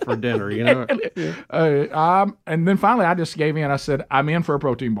shift for dinner, and then finally, I just gave in. I said, "I'm in for a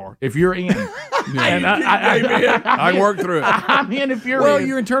protein bar. If you're in, and I can work through it. I'm in. If you're Well, in."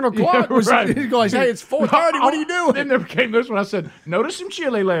 your internal clock was right. he's going, hey, it's 4:30. What are you doing? Then there came this one. I said, "Notice some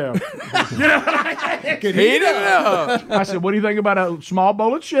chili left." Heat Heat it up. I said, "What do you think about a small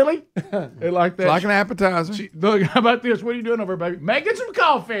bowl of chili?" They like that. Like an appetizer. Look, how about this? What are you doing over, baby? Making some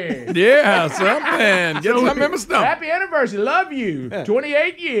coffee. Yeah, something. Get something in my stomach. Happy anniversary. Love you.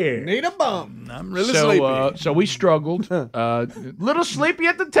 28 years. Need a bump. I'm really sleepy. So we struggled. Little sleepy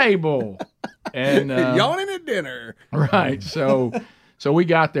at the table. And Yawning at dinner. right. So So we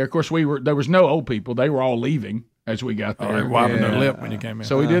got there. Of course, there was no old people. They were all leaving as we got there. They were wiping their lip when you came in.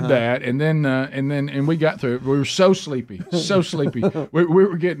 So we did that, and then we got through it. We were so sleepy, so sleepy. We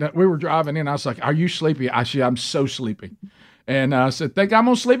were driving in. I was like, "Are you sleepy?" I said, "I'm so sleepy." And I said, "Think I'm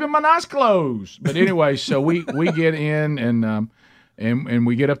gonna sleep in my nice clothes." But anyway, so we get in and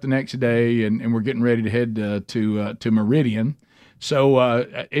we get up the next day and we're getting ready to head to Meridian. So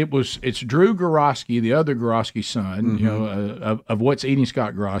it's Drew Gorosky, the other Gorosky son, of What's Eating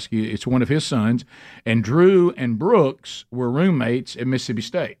Scott Gorosky. It's one of his sons, and Drew and Brooks were roommates at Mississippi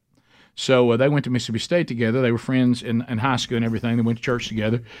State. So they went to Mississippi State together. They were friends in high school and everything. They went to church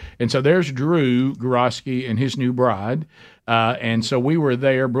together. And so there's Drew Gorosky and his new bride. And so we were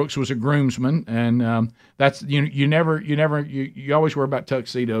there. Brooks was a groomsman, and that's you always worry about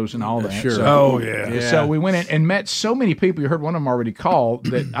tuxedos and all that. Sure. So, So we went in and met so many people. You heard one of them already call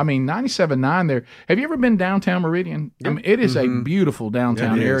that. I mean, 97.9 there. Have you ever been downtown Meridian? I mean, it is a beautiful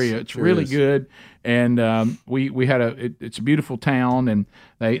downtown area. It's really good. And we had it's a beautiful town, and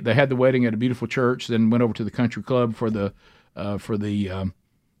they had the wedding at a beautiful church. Then went over to the country club for the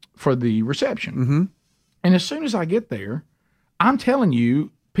reception. Mm-hmm. And as soon as I get there, I'm telling you,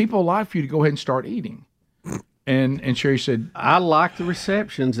 people like for you to go ahead and start eating. And Sherry said, I like the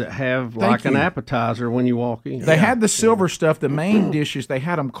receptions that have like an appetizer when you walk in. They had the silver stuff, the main dishes, they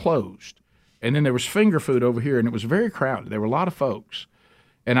had them closed. And then there was finger food over here, and it was very crowded. There were a lot of folks.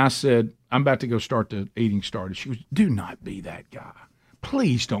 And I said, I'm about to go start the eating started. She goes, do not be that guy.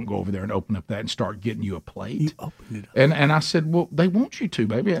 Please don't go over there and open up that and start getting you a plate. You opened it up. And I said, well, they want you to,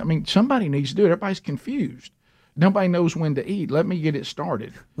 baby. I mean, somebody needs to do it. Everybody's confused. Nobody knows when to eat. Let me get it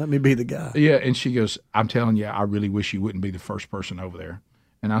started. Let me be the guy. Yeah, and she goes, I'm telling you, I really wish you wouldn't be the first person over there.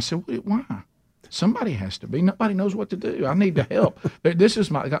 And I said, why? Somebody has to be. Nobody knows what to do. I need to help. This is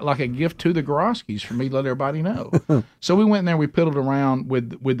like a gift to the Goroskis for me to let everybody know. So we went in there, we piddled around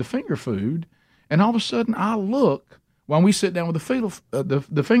with the finger food, and all of a sudden I look, when we sit down with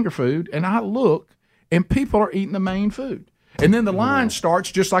the finger food, and I look, and people are eating the main food. And then the line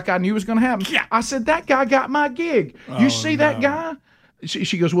starts just like I knew was going to happen. I said, that guy got my gig. You see that guy?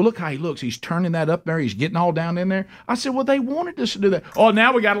 She goes, well, look how he looks. He's turning that up there. He's getting all down in there. I said, well, they wanted us to do that. Oh,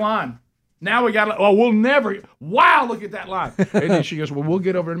 now we got a line. We'll never. Wow, look at that line. And then she goes, well, we'll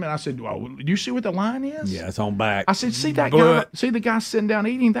get over in a minute. I said, well, do you see what the line is? Yeah, it's on back. I said, see that guy? See the guy sitting down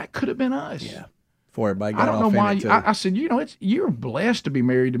eating? That could have been us. Yeah. Before everybody got I don't know why. I said, you're blessed to be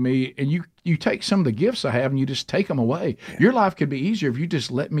married to me, and you take some of the gifts I have and you just take them away. Yeah. Your life could be easier if you just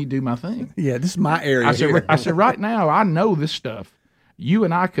let me do my thing. Yeah, this is my area. I said, right now I know this stuff. You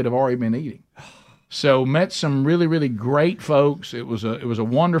and I could have already been eating. So met some really, really great folks. It was a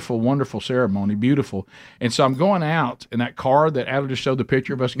wonderful, wonderful ceremony, beautiful. And so I'm going out in that car that Adler just showed the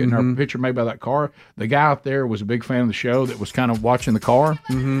picture of us getting our picture made by that car. The guy out there was a big fan of the show that was kind of watching the car.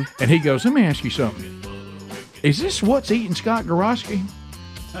 And he goes, let me ask you something. Is this What's Eating Scott Gorosky?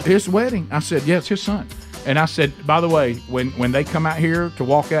 His wedding? I said, yeah, it's his son. And I said, by the way, when they come out here to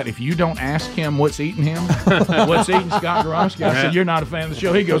walk out, if you don't ask him what's eating him, what's eating Scott Gorosky, I said, you're not a fan of the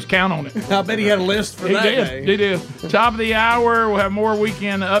show. He goes, count on it. I bet he had a list for that day. He did. Top of the hour. We'll have more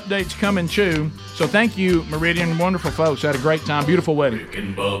weekend updates coming, too. So thank you, Meridian. Wonderful folks. Had a great time. Beautiful wedding. Rick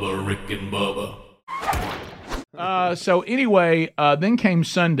and Bubba. So anyway, then came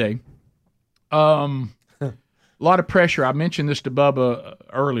Sunday. A lot of pressure. I mentioned this to Bubba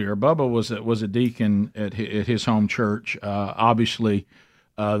earlier. Bubba was a deacon at his home church. Obviously,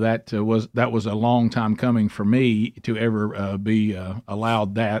 that was a long time coming for me to ever be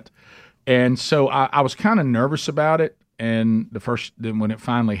allowed that, and so I was kind of nervous about it. And then when it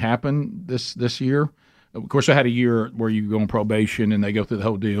finally happened this year, of course, I had a year where you go on probation and they go through the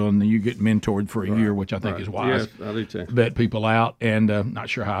whole deal, and then you get mentored for a year, which I think is wise. Yes, I do too. Vet people out, and not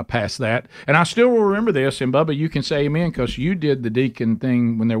sure how I passed that. And I still will remember this, and Bubba, you can say amen, because you did the deacon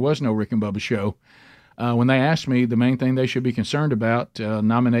thing when there was no Rick and Bubba show. When they asked me the main thing they should be concerned about,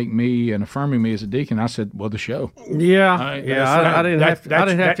 nominating me and affirming me as a deacon, I said, well, the show. I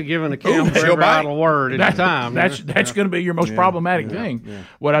didn't have to give an account for every idle word at the time. That's going to be your most problematic thing,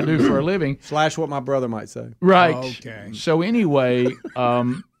 what I do for a living. / what my brother might say. Right. Okay. So anyway,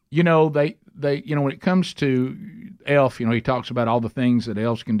 when it comes to Elf, he talks about all the things that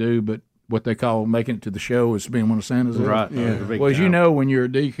elves can do, but what they call making it to the show is being one of Santa's elves. Right. Yeah. Well, as you know, when you're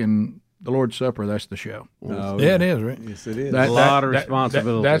a deacon, the Lord's Supper, that's the show. Oh, yeah, it is, right? Yes, it is. A lot of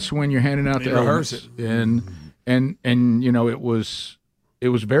responsibility. That's when you're handing out the rehearse elements. And it was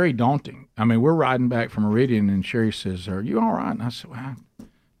very daunting. I mean, we're riding back from Meridian, and Sherry says, "Are you all right?" And I said, "Well,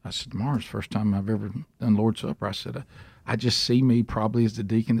 tomorrow's the first time I've ever done Lord's Supper." I said, I just see me probably as the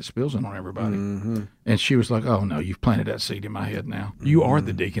deacon that spills it on everybody. And she was like, oh, no, you've planted that seed in my head now. You are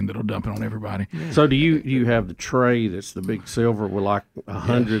the deacon that'll dump it on everybody. So do you have the tray that's the big silver with like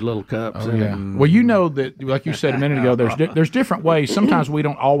 100 little cups in it? Well, you know that, like you said a minute ago, there's different ways. Sometimes we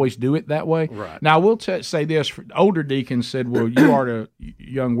don't always do it that way. Right. Now, I will say this. Older deacons said, well, you are a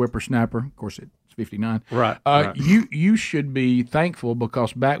young whippersnapper. Of course, it's 59. Right. You should be thankful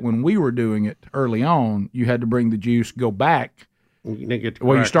because back when we were doing it early on, you had to bring the juice, go back.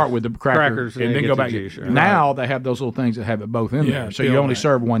 You start with the crackers and then go back. Juice, right. Now they have those little things that have it both in there, so you only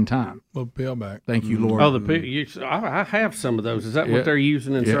serve one time. Well, peel back. Thank you, Lord. Oh, I have some of those. Is that what they're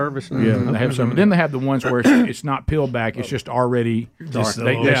using in service now? Yeah, they have some. Then they have the ones where it's not peeled back; it's just already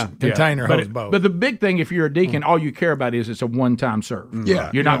container holds both. But the big thing, if you're a deacon, all you care about is it's a one-time serve.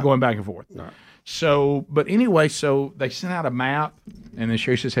 You're not going back and forth. Right. So, but anyway, so they sent out a map, and then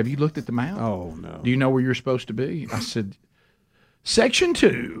Sherry says, "Have you looked at the map? Oh no. Do you know where you're supposed to be?" I said, Section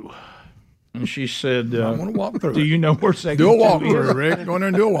 2. And she said, I want to walk through. do you know where Section 2 is? Do a walk is? through, Rick. Go in there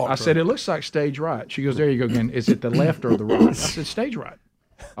and do a walk through. I said, it looks like stage right. She goes, there you go again. Is it the left or the right? I said, stage right.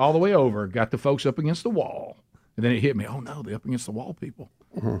 All the way over. Got the folks up against the wall. And then it hit me. Oh, no, they're up against the wall, people.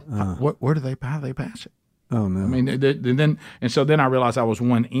 Where do they pass it? Oh, no. I mean, so then I realized I was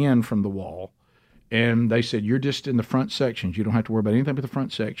one end from the wall. And they said, you're just in the front sections. You don't have to worry about anything but the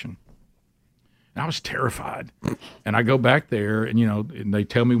front section. And I was terrified. And I go back there, and, and they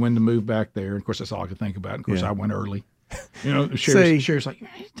tell me when to move back there. And, of course, that's all I could think about. And, of course, I went early. Sherry's like,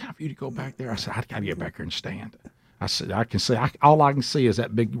 it's time for you to go back there. I said, I got to get back here and stand. I said, I can see. All I can see is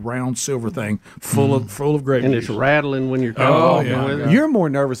that big round silver thing full of grape And juice. it's rattling when you're talking with it. You're more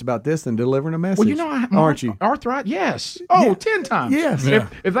nervous about this than delivering a message. Well, aren't you? Arthritis, yes. Oh, 10 times. Yes.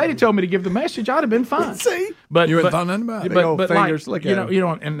 If they'd have told me to give the message, I'd have been fine. See? But You wouldn't thought nothing about it. Big old fingers, like, look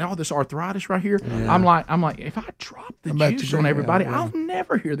at and all this arthritis right here. I'm like, if I drop the juice on everybody, I'll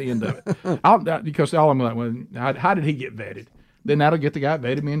never hear the end of it. Because all I'm like, well, how did he get vetted? Then that'll get the guy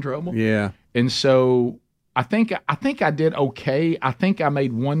that vetted me in trouble. Yeah. And so I think I did okay. I think I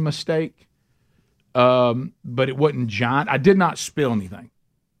made one mistake, but it wasn't giant. I did not spill anything,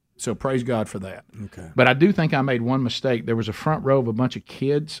 so praise God for that. Okay. But I do think I made one mistake. There was a front row of a bunch of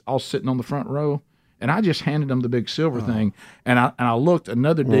kids all sitting on the front row, and I just handed them the big silver thing. And I looked,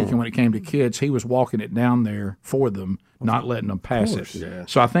 another deacon, when it came to kids, he was walking it down there for them, not letting them pass it. Yeah.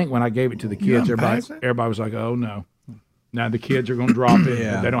 So I think when I gave it to the kids, everybody was like, oh, no. Now the kids are going to drop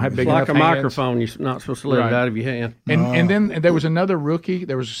it. They don't have big enough Like a hands. Microphone, you're not supposed to let it out of your hand. And then there was another rookie.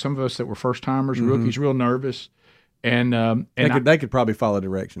 There was some of us that were first timers, rookies, real nervous, and they could probably follow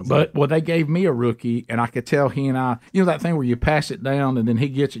directions. But they gave me a rookie, and I could tell he and I, that thing where you pass it down and then he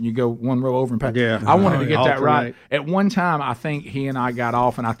gets it and you go one row over and pass. Yeah, I wanted to get that right. alternate. At one time, I think he and I got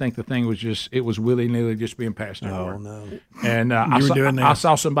off, and I think the thing was willy nilly just being passed over. Oh no! And I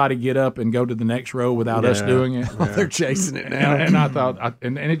saw somebody get up and go to the next row without us doing it. They're chasing it now. And I thought,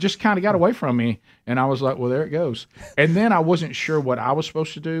 and it just kind of got away from me. And I was like, well, there it goes. And then I wasn't sure what I was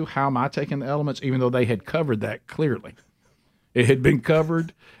supposed to do. How am I taking the elements, even though they had covered that clearly? It had been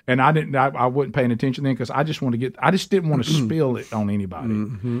covered, and I wasn't paying attention then because I just didn't want to spill it on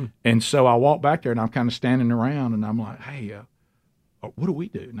anybody. And so I walked back there, and I'm kind of standing around, and I'm like, hey, what do we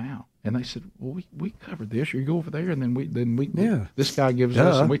do now? And they said, well, we covered this. You go over there, and then we this guy gives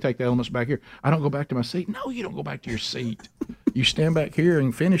us, and we take the elements back here. I don't go back to my seat. No, you don't go back to your seat. You stand back here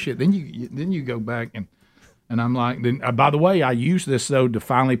and finish it. Then you go back and I'm like, then by the way, I used this though to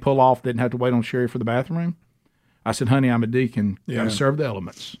finally pull off. Didn't have to wait on Sherry for the bathroom. I said, honey, I'm a deacon. Got to serve the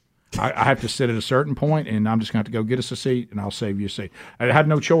elements. I have to sit at a certain point, and I'm just going to have to go get us a seat, and I'll save you a seat. I had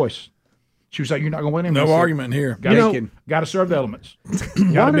no choice. She was like, you're not going to win him. No argument here. Got to serve the elements.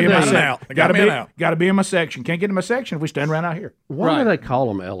 Got to be in my section. Got to be in my section. Can't get in my section if we stand around out here. Why do they call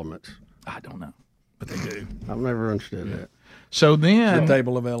them elements? I don't know, but they do. I've never understood that. So then, the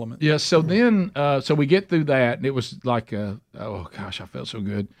table of elements. Yeah. So then, so we get through that, and it was like, oh gosh, I felt so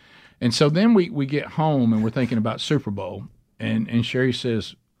good. And so then we get home, and we're thinking about Super Bowl, and Sherry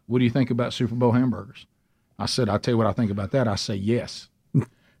says, what do you think about Super Bowl hamburgers? I said, I'll tell you what I think about that. I say yes.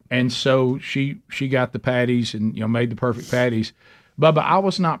 And so she got the patties and made the perfect patties. Bubba, I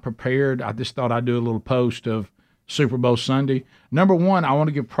was not prepared. I just thought I'd do a little post of Super Bowl Sunday. Number one, I want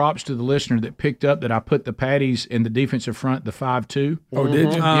to give props to the listener that picked up that I put the patties in the defensive front, the 5-2. Oh,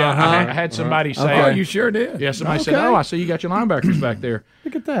 did you? Yeah, I had somebody say. Oh, you sure did. Yeah, somebody said, I see you got your linebackers back there.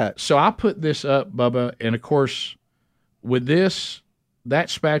 Look at that. So I put this up, Bubba, and of course, with this, that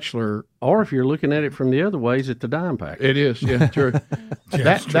spatula Or if you're looking at it from the other ways, at the dime pack. It is, yeah, true.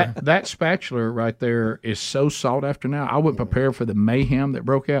 That spatula right there is so sought after now. I wasn't prepared for the mayhem that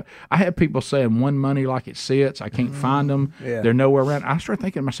broke out. I had people saying one money like it sits. I can't find them. Yeah. They're nowhere around. I started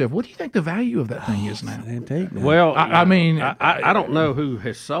thinking to myself, what do you think the value of that thing is now? Well, I mean, I don't know who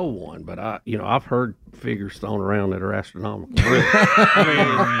has sold one, but I've heard figures thrown around that are astronomical. Really.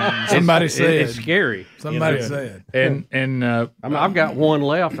 I mean, Somebody said it's scary. Somebody said, and I mean, I've got one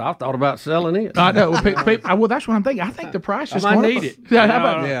left. I've thought about selling it. I know. Well, that's what I'm thinking. I think the price is going up.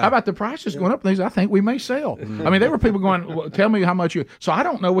 Yeah, how about the price is going up? Things I think we may sell. I mean, there were people going, well, tell me how much you. So I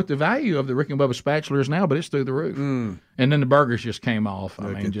don't know what the value of the Rick and Bubba spatula is now, but it's through the roof. And then the burgers just came off. I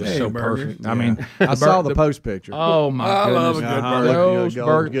mean, just so perfect. I mean, I saw the post picture. Oh my I goodness! love a good burger. Those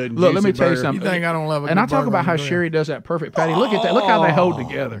burgers. Good, Look, let me juicy tell you burger. something. You think I don't love a And good I talk burger about how on the grill? Sherry does that perfect patty. Look at that. Look how they hold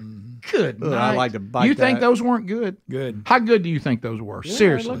together. Good night. I like to bite You think that. those weren't good? Good. How good do you think those were?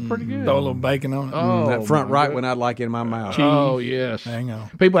 Seriously. They look pretty good. Throw a little bacon on it. Oh, That front my right God. one I'd like in my mouth. Oh, yes. Hang on.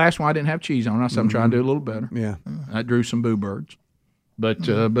 People ask why I didn't have cheese on it. I said I'm trying to do a little better. Yeah. I drew some boo birds. But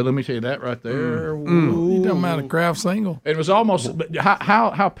let me tell you that right there. You talking about a Kraft single? It was almost. But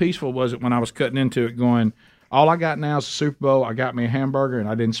how peaceful was it when I was cutting into it? Going, all I got now is the Super Bowl. I got me a hamburger, and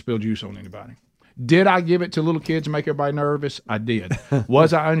I didn't spill juice on anybody. Did I give it to little kids and make everybody nervous? I did.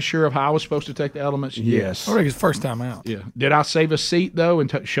 Was I unsure of how I was supposed to take the elements? Yes. I think it's first time out. Yeah. Did I save a seat though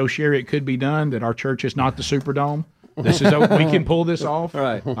and show Sherry it could be done? That our church is not the Superdome. This is we can pull this off.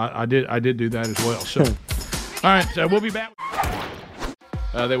 Right. I did do that as well. So, all right. So we'll be back.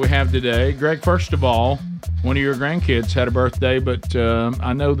 That we have today. Greg, first of all, one of your grandkids had a birthday, but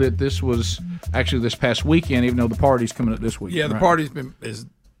I know that this was actually this past weekend, even though the party's coming up this weekend. Yeah, the right? party's is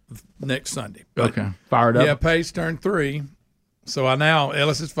next Sunday. But, Okay. Fired up. yeah, Pace turned 3. So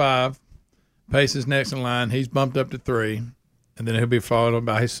Ellis is 5. Pace is next in line. He's bumped up to 3. And then he'll be followed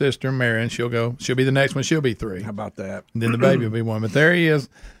by his sister, Marion. She'll be the next one. She'll be 3. How about that? And then the baby will be 1. But there he is.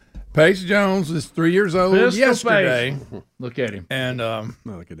 Pace Jones is 3 years old Pistol yesterday. Pace. Look at him. And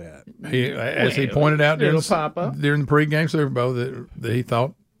Look at that. as he pointed out during little papa. the pregame Super Bowl that he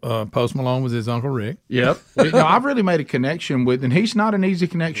thought Post Malone was his Uncle Rick. Yep. No, I've really made a connection with, and he's not an easy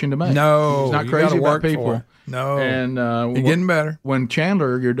connection to make. No, he's not you crazy gotta about work for people. it. No, And he's getting better. When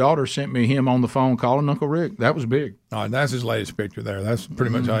Chandler, your daughter, sent me him on the phone calling Uncle Rick, that was big. Oh, that's his latest picture there. That's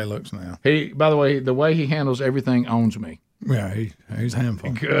pretty much how he looks now. He, by the way he handles everything owns me. Yeah, he's a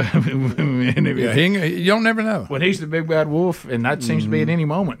handful. Yeah, You don't never know. when he's the big bad wolf, and that seems to be at any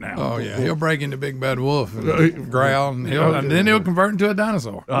moment now. Oh yeah, he'll break into Big Bad Wolf and growl, and then he'll convert into a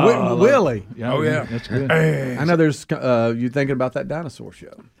dinosaur. Willie. Yeah, Oh, yeah. that's good. I know there's you thinking about that dinosaur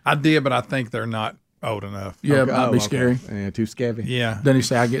show. I did, but I think they're not old enough. Yeah, it might be okay. scary. Yeah, too scabby. Yeah. Doesn't he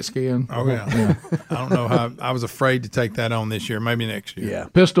say I get scared? Oh yeah. I don't know how. I was afraid to take that on this year. Maybe next year. Yeah.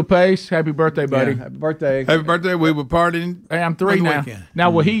 Pistol Pace, happy birthday, buddy. Yeah, happy birthday. Happy birthday! We were partying. Hey, I'm 3 on the now. weekend.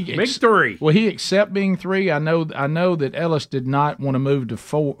 Now, will he Big 3. Will he accept being 3? I know that Ellis did not want to move to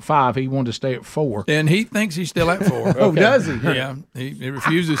 5. He wanted to stay at 4. And he thinks he's still at 4. Oh, does he? Yeah, he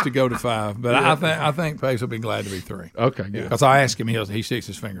refuses to go to 5. But I think Pace will be glad to be 3. Okay, good. Because I asked him, he sticks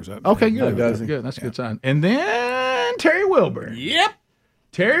his fingers up. Okay, good. does he? Good. That's a good sign. And then Terry Wilbur. Yep.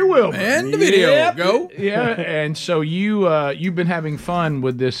 Terry Wilbur. And the video go. Yeah, and so you've been having fun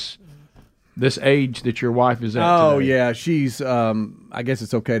with this age that your wife is at. Oh today. yeah, she's. I guess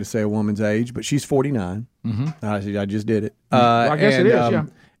it's okay to say a woman's age, but she's 49. Mm-hmm. I just did it. I guess it is.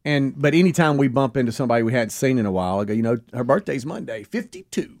 Yeah. But anytime we bump into somebody we hadn't seen in a while, I go, her birthday's Monday,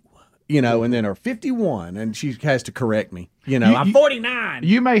 52. And then her 51, and she has to correct me. I'm 49.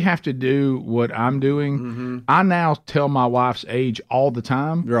 You may have to do what I'm doing. Mm-hmm. I now tell my wife's age all the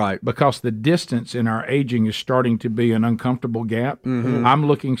time. Right. Because the distance in our aging is starting to be an uncomfortable gap. Mm-hmm. I'm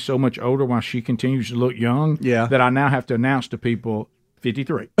looking so much older while she continues to look young that I now have to announce to people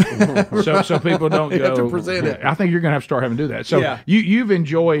 53. so people don't go. have to present it. I think you're going to have to start having to do that. So Yeah. you've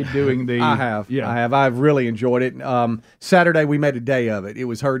enjoyed doing the. I have. Yeah. I have. I've really enjoyed it. Saturday we made a day of it. It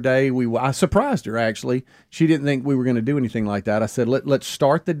was her day. I surprised her actually. She didn't think we were going to do anything like that. I said, let's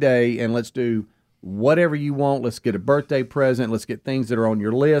start the day and let's do whatever you want. Let's get a birthday present. Let's get things that are on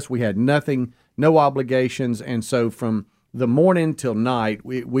your list. We had nothing, no obligations, and so from the morning till night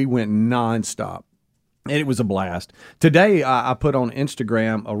we went nonstop. And it was a blast. Today, I put on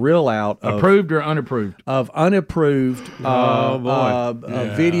Instagram a reel out of Approved or unapproved? Of unapproved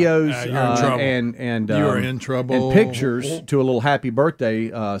videos you're in trouble. and You are in trouble. and pictures to a little happy birthday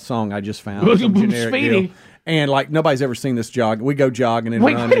song I just found. Some generic Speedy. deal. And like nobody's ever seen this jog. We go jogging and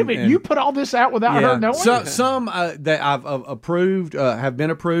running. Wait a minute! You put all this out without her knowing? Some that I've approved have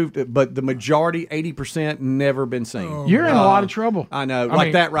been approved, but the majority, 80%, never been seen. You're in a lot of trouble. I know,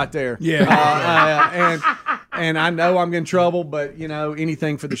 like that right there. Yeah. And I know I'm in trouble, but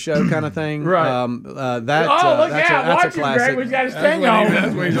anything for the show kind of thing. Right. Look out! That's Watch a him, classic. Greg. We've got his thing on.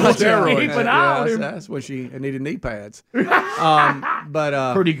 That's when he's on steroids. Keep an eye on him. That's when she needed knee pads.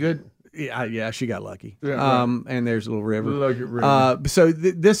 But Pretty good. yeah, she got lucky. Yeah, and there's a little river. Look at river. So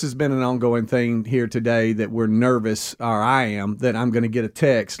this has been an ongoing thing here today that we're nervous, or I am, that I'm going to get a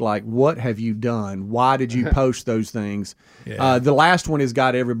text like, "What have you done? Why did you post those things?" Yeah. The last one has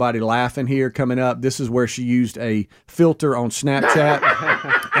got everybody laughing here coming up. This is where she used a filter on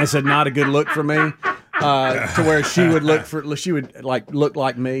Snapchat and said, "Not a good look for me," to where she would look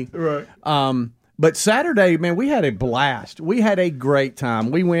like me. Right. But Saturday, man, we had a blast. We had a great time.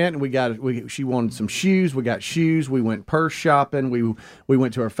 We went and she wanted some shoes. We got shoes. We went purse shopping. We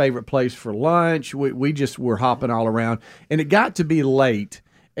went to our favorite place for lunch. We just were hopping all around. And it got to be late,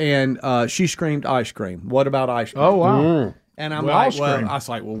 and she screamed ice cream. What about ice cream? Oh, wow. And I was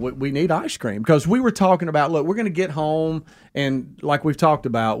like, we need ice cream, because we were talking about, look, we're going to get home, and like we've talked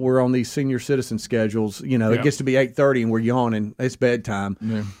about, we're on these senior citizen schedules. It gets to be 8:30 and we're yawning. It's bedtime.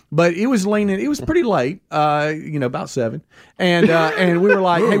 Yeah. But it was pretty late, about 7, and we were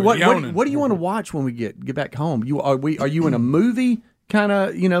like, hey, what do you want to watch when we get back home? Are you in a movie kind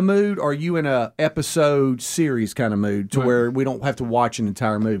of mood, or are you in a episode series kind of mood to where we don't have to watch an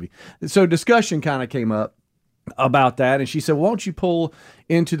entire movie? So discussion kind of came up about that, and she said, why don't you pull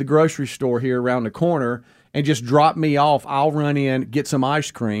into the grocery store here around the corner and just drop me off? I'll run in, get some ice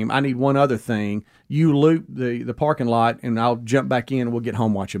cream. I need one other thing. You loop the parking lot, and I'll jump back in, and we'll get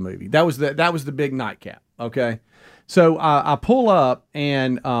home, watch a movie. That was the big nightcap. Okay, so I pull up,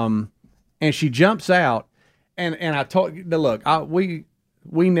 and she jumps out, and I told, look,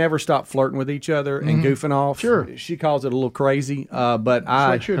 we never stop flirting with each other and goofing off. Sure. She calls it a little crazy, but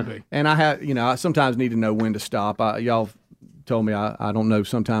it should be. And I have, I sometimes need to know when to stop. Y'all told me I don't know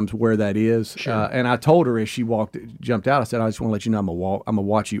sometimes where that is. Sure. And I told her as she jumped out, I said, I just want to let you know I'm going to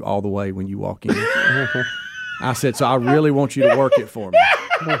watch you all the way when you walk in. I said, so I really want you to work it for me.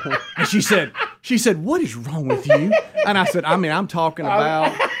 And she said, what is wrong with you? And I said, I'm talking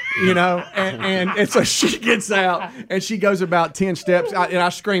about... and so she gets out, and she goes about 10 steps, and I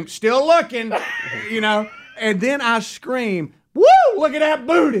scream, still looking, and then I scream, woo, look at that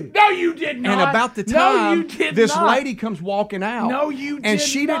booty. No, you did not. And about the time this lady comes walking out. No, you did not. And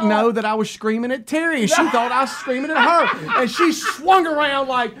she didn't know that I was screaming at Terry, and she thought I was screaming at her. And she swung around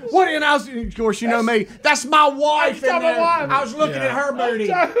like, what? And I was, of course, me, that's my wife. And I was looking at her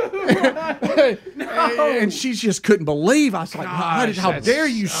booty. And she just couldn't believe. I was like, how dare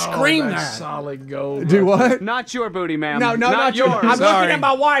you scream that? Solid gold. Do what? Not your booty, ma'am. No, not yours. I'm looking at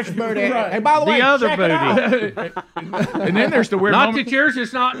my wife's booty. Hey, by the way, the other booty. And then there's the weird Not moment. that yours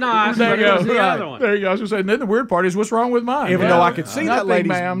is not nice, There but you it go. was the other one. There you go. I was going to say, and then the weird part is, what's wrong with mine? Even though I could see that Nothing, lady's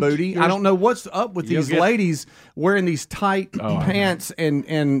ma'am. booty, I don't know what's up with these ladies wearing these tight pants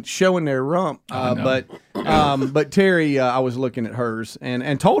and showing their rump. But Terry, I was looking at hers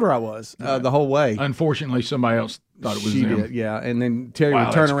and told her I was the whole way. Unfortunately, somebody else thought it was she them. did, yeah. And then Terry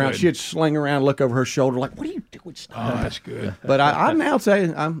would turn that's around. good. She'd sling around, look over her shoulder, like, "What are you doing?" Oh, that's good. But I now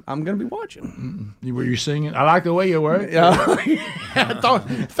say I'm going to be watching. Were you singing? I like the way you were.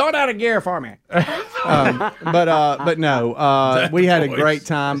 Throw it out of gear for me. But no, we had a great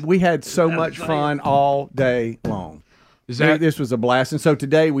time. We had so much fun all day long. This was a blast, and so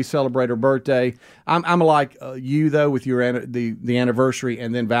today we celebrate her birthday. I'm like you though with your the anniversary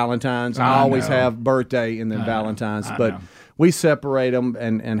and then Valentine's. I always have birthday and then Valentine's, but we separate them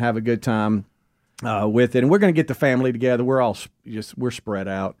and have a good time with it. And we're going to get the family together. We're spread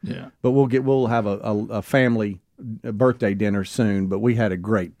out, but we'll have a family birthday dinner soon. But we had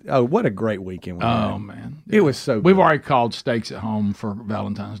what a great weekend we had. Oh man, it was so good. We've already called steaks at home for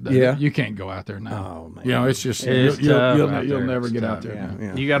Valentine's Day. Yeah, you can't go out there now. Oh man, it's just it's you'll never get out there.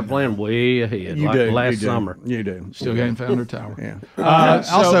 Yeah. You got to plan way ahead. You like do last you do. summer. You do. Still haven't found her tower. Yeah.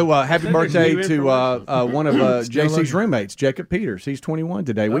 Also, happy birthday to one of JC's roommates, Jacob Peters. He's 21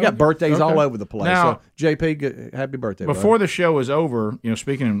 today. We got birthdays all over the place. Now, so JP, happy birthday. Before the show is over,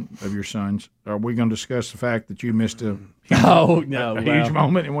 speaking of your sons, are we going to discuss the fact that you missed a huge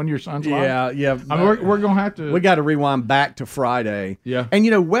moment in one of your sons' lives? Yeah. I mean, we're going to have to. We got to rewind back to Friday. Yeah.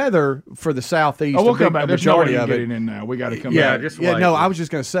 And weather for the Southeast. We'll come back. There's majority no of getting in now. We got to come back. No, I was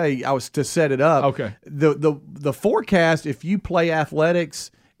just going to say, I was to set it up. Okay. The forecast, if you play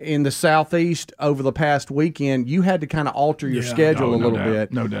athletics in the Southeast over the past weekend, you had to kind of alter your schedule a little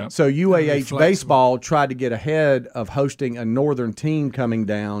bit. No doubt. So UAH Baseball tried to get ahead of hosting a northern team coming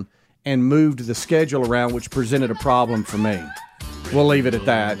down and moved the schedule around, which presented a problem for me. We'll leave it at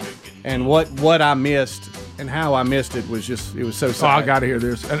that. And what I missed and how I missed it was just, it was so sad. Oh, I got to hear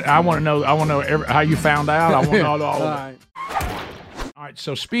this. And I want to know. How you found out. I want to know all of it. All right.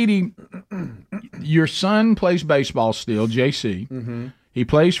 So Speedy, your son plays baseball still, JC. Mm-hmm. He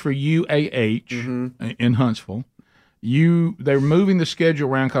plays for UAH in Huntsville. They're moving the schedule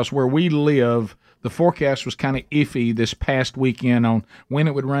around because where we live, the forecast was kind of iffy this past weekend on when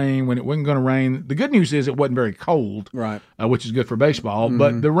it would rain, when it wasn't going to rain. The good news is it wasn't very cold, right? Which is good for baseball.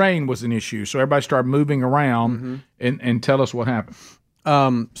 But the rain was an issue, so everybody started moving around. And tell us what happened.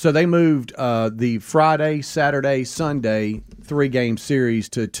 So they moved the Friday, Saturday, Sunday 3-game series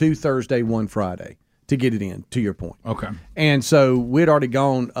to 2 Thursday, 1 Friday to get it in. To your point, okay. And so we'd already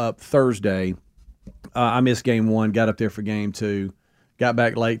gone up Thursday. I missed game 1, got up there for game 2. Got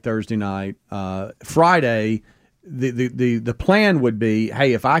back late Thursday night. Friday, the plan would be,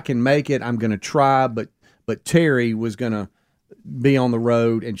 hey, if I can make it, I'm going to try. But Terry was going to be on the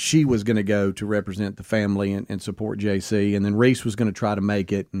road, and she was going to go to represent the family and support JC. And then Reese was going to try to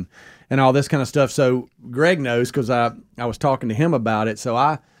make it and all this kind of stuff. So Greg knows because I was talking to him about it. So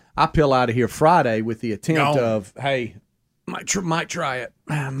I peel out of here Friday with the attempt of, hey, might try it.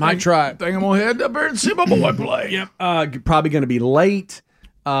 Might try it. Think I'm gonna head up there and see my boy play. Yep. Probably going to be late.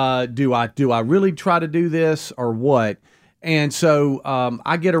 Do I really try to do this or what? And so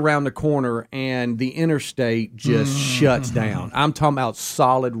I get around the corner and the interstate just shuts down. I'm talking about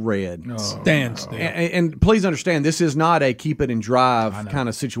solid red. Stand still. And please understand, this is not a keep it and drive kind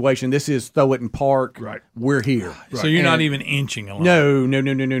of situation. This is throw it and park. Right. We're here. Right. So you're not even inching along. No.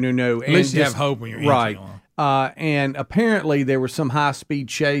 At least you have hope when you're inching along. And apparently there was some high-speed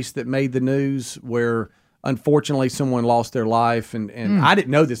chase that made the news where, unfortunately, someone lost their life. And I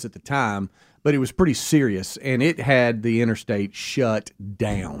didn't know this at the time, but it was pretty serious. And it had the interstate shut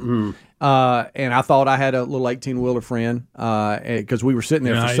down. And I thought I had a little 18-wheeler friend because we were sitting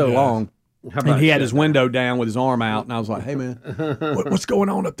there for so long. And he had his window down with his arm out, and I was like, "Hey, man, what's going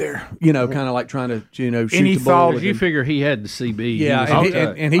on up there?" You know, kind of like trying to, shoot Any the bull. You figure he had the CB. Yeah,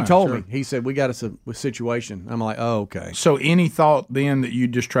 and he told me. He said, "We got us a situation." I'm like, "Oh, okay." So, any thought then that you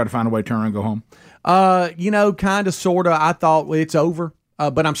just try to find a way to turn around and go home? Kind of, sort of. I thought, well, it's over,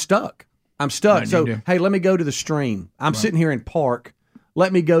 but I'm stuck. Right, so, hey, let me go to the stream. I'm sitting here in park.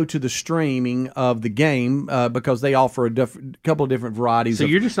 Let me go to the streaming of the game because they offer a couple of different varieties of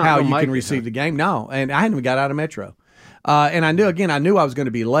how you can receive the game. No, and I hadn't even got out of Metro. And I knew I was going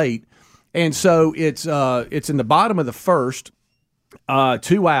to be late. And so it's in the bottom of the first,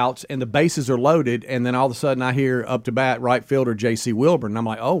 2 outs, and the bases are loaded. And then all of a sudden I hear up to bat right fielder J.C. Wilburn. And I'm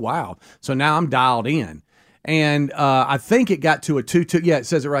like, oh, wow. So now I'm dialed in. And I think it got to a 2-2. Yeah, it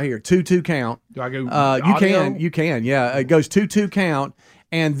says it right here, 2-2 count. Do I go? You can. Yeah, it goes 2-2 count,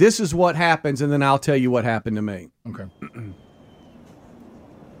 and this is what happens, and then I'll tell you what happened to me. Okay.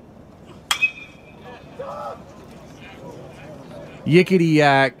 Yickety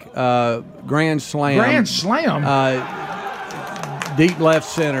yak, grand slam. Grand slam. Deep left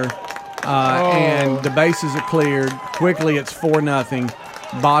center, and the bases are cleared. Quickly, it's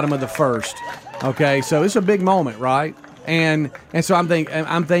 4-0. Bottom of the first. Okay, so it's a big moment, right? And so I'm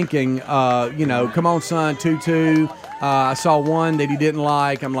thinking, come on, son, 2-2. I saw one that he didn't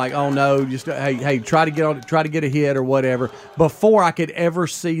like. I'm like, oh no, just hey, try to get a hit or whatever. Before I could ever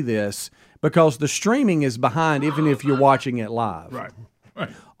see this, because the streaming is behind, even if you're watching it live. Right.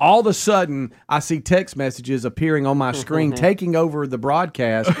 All of a sudden, I see text messages appearing on my screen, taking over the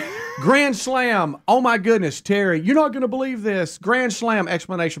broadcast. Grand slam! Oh my goodness, Terry, you're not going to believe this. Grand slam!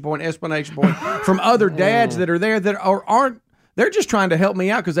 Exclamation point! From other dads that are there that aren't. They're just trying to help me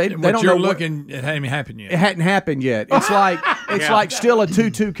out because they don't know. It hadn't even happened yet. It hadn't happened yet. It's like still a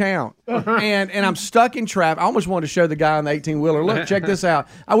 2-2 count, and I'm stuck in traffic. I almost wanted to show the guy on the 18-wheeler. Look, check this out.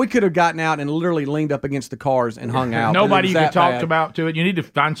 We could have gotten out and literally leaned up against the cars and hung out. Nobody you could talk about to it. You need to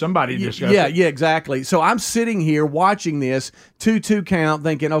find somebody to discuss. Yeah, exactly. So I'm sitting here watching this 2-2 count,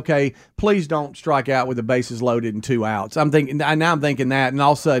 thinking, okay, please don't strike out with the bases loaded and 2 outs. I'm thinking that, and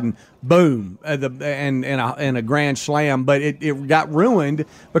all of a sudden, boom, and a grand slam. But it got ruined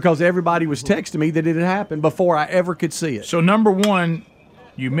because everybody was texting me that it had happened before I ever could see it. So number one,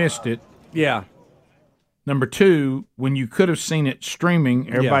 you missed it. Yeah. Number two, when you could have seen it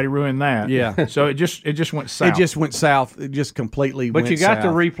streaming, everybody ruined that. Yeah. So it just went south. It just went south. It just completely went south. But you got the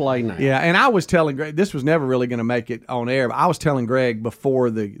replay now. Yeah, and I was telling Greg, this was never really going to make it on air, but I was telling Greg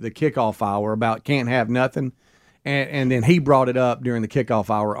before the kickoff hour about can't have nothing. And then he brought it up during the kickoff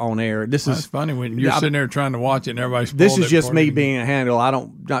hour on air. That's funny when you're sitting there trying to watch it and everybody's. This is just me being a handle.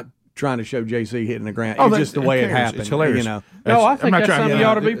 Not trying to show JC hitting the ground. It's just the way it happened. It's hilarious. No, I think that's something you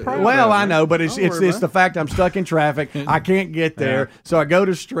ought to be proud of. Well, I know, but it's the fact I'm stuck in traffic. I can't get there, so I go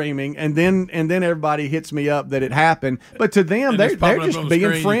to streaming, and then everybody hits me up that it happened. But to them, they're just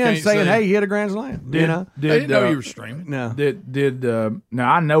being friends, saying, "Hey, he hit a grand slam." They didn't know you were streaming. No.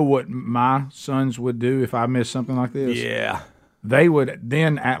 Now I know what my sons would do if I missed something like this. Yeah. They would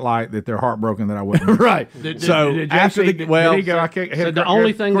then act like that they're heartbroken that I wasn't. Right. So after the the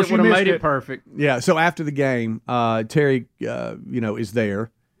only thing that would have made it perfect. Yeah. So after the game, Terry, is there,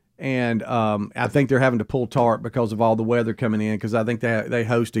 and I think they're having to pull tarp because of all the weather coming in. Because I think they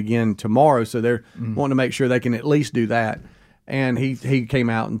host again tomorrow, so they're wanting to make sure they can at least do that. And he came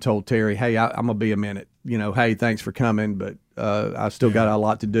out and told Terry, "Hey, I'm gonna be a minute. Hey, thanks for coming, but I still got a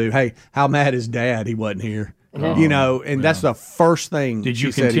lot to do. Hey, how mad is Dad? He wasn't here." And that's the first thing. Did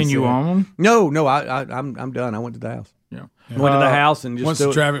you continue on? No, I'm done. I went to the house. Yeah, went to the house and just once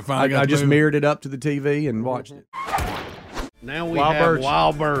the traffic finally I just mirrored it up to the TV and watched it. Now we have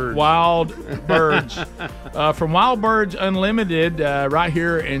Wild Birds. Wild Birds. From Wild Birds Unlimited, right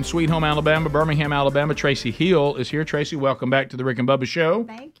here in Sweet Home, Alabama, Birmingham, Alabama, Tracy Hill is here. Tracy, welcome back to the Rick and Bubba Show.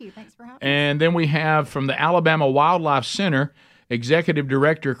 Thank you. Thanks for having me. And then we have from the Alabama Wildlife Center, Executive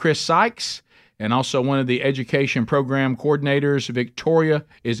Director Chris Sykes, and also one of the education program coordinators, Victoria.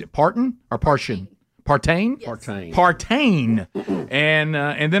 Is it Parton or Partain? Partain? Yes. Partain.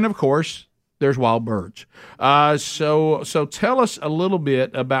 And then, of course, there's Wild Birds. So tell us a little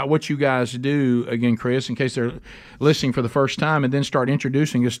bit about what you guys do, again, Chris, in case they're listening for the first time, and then start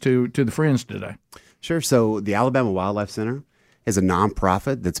introducing us to the friends today. Sure. So the Alabama Wildlife Center is a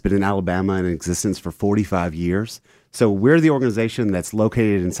nonprofit that's been in Alabama in existence for 45 years. So we're the organization that's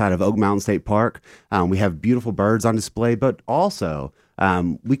located inside of Oak Mountain State Park. We have beautiful birds on display, but also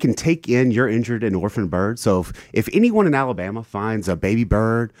we can take in your injured and orphaned birds. So if anyone in Alabama finds a baby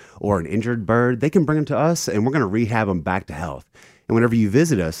bird or an injured bird, they can bring them to us, and we're going to rehab them back to health. And whenever you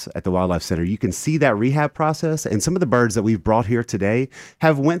visit us at the Wildlife Center, you can see that rehab process. And some of the birds that we've brought here today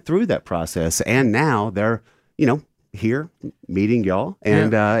have went through that process, and now they're, here meeting y'all,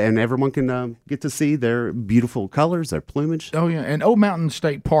 and everyone can get to see their beautiful colors, their plumage. Oh yeah, and Old Mountain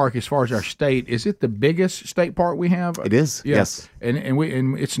State Park, as far as our state, is it the biggest state park we have? It is. Yeah. Yes, and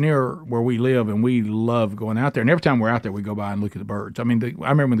it's near where we live, and we love going out there. And every time we're out there, we go by and look at the birds. I mean, I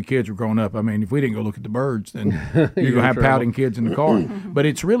remember when the kids were growing up. I mean, if we didn't go look at the birds, then you're gonna have pouting kids in the car. But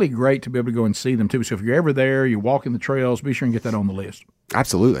it's really great to be able to go and see them too. So if you're ever there, you're walking the trails, be sure and get that on the list.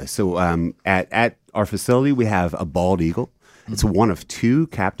 Absolutely. So at our facility, we have a bald eagle. It's one of 2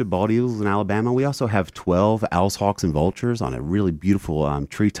 captive bald eagles in Alabama. We also have 12 owls, hawks, and vultures on a really beautiful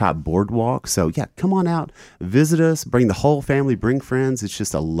treetop boardwalk. So, yeah, come on out, visit us, bring the whole family, bring friends. It's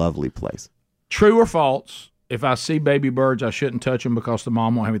just a lovely place. True or false, if I see baby birds, I shouldn't touch them because the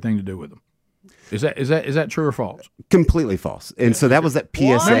mom won't have anything to do with them? Is that true or false? Completely false. And so that was that PSA.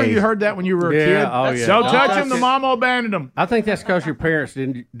 Remember you heard that when you were a kid? Oh, yeah. Don't touch them. The mom will abandon them. I think that's because your parents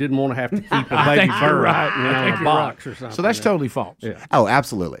didn't want to have to keep a baby bird in a box or something. So that's totally false. Yeah. Oh,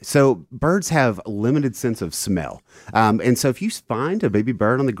 absolutely. So birds have a limited sense of smell. And so if you find a baby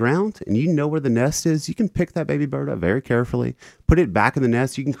bird on the ground and you know where the nest is, you can pick that baby bird up very carefully, put it back in the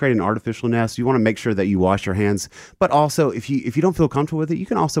nest. You can create an artificial nest. You want to make sure that you wash your hands. But also, if you don't feel comfortable with it, you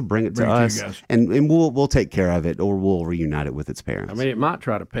can also bring it to us. And we'll take care of it, or we'll reunite it with its parents. I mean, it might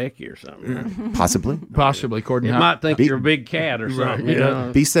try to peck you or something. Possibly, Courtney. It might think you're a big cat or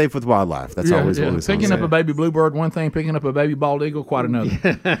something. Be safe with wildlife. That's always what we say. Picking up a baby bluebird, one thing. Picking up a baby bald eagle, quite another.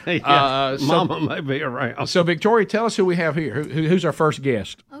 Mama may be around. So, Victoria, tell us who we have here. Who's our first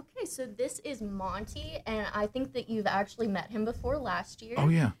guest? Okay, so this is Monty, and I think that you've actually met him before last year. Oh,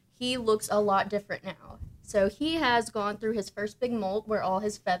 yeah. He looks a lot different now. So he has gone through his first big molt where all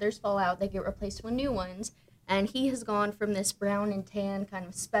his feathers fall out. They get replaced with new ones. And he has gone from this brown and tan kind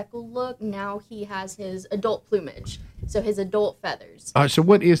of speckled look. Now he has his adult plumage, so his adult feathers. So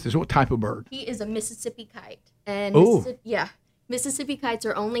what is this? What type of bird? He is a Mississippi kite. And Mississippi kites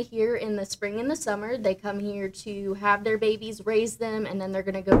are only here in the spring and the summer. They come here to have their babies, raise them, and then they're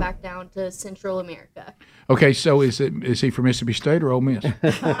going to go back down to Central America. Okay, so is he from Mississippi State or Ole Miss?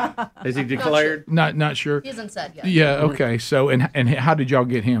 Is he declared? Not sure. He hasn't said yet. Yeah. Okay. So and how did y'all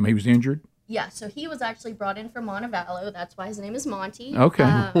get him? He was injured. Yeah. So he was actually brought in from Montevallo. That's why his name is Monty.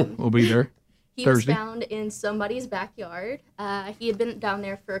 Okay. We'll be there. He Thursday. was found in somebody's backyard. He had been down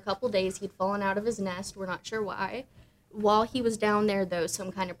there for a couple days. He'd fallen out of his nest. We're not sure why. While he was down there, though,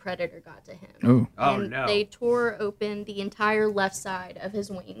 some kind of predator got to him. Ooh. And they tore open the entire left side of his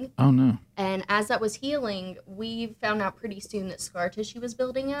wing. Oh, no. And as that was healing, we found out pretty soon that scar tissue was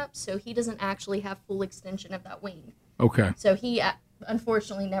building up, so he doesn't actually have full extension of that wing. Okay. So he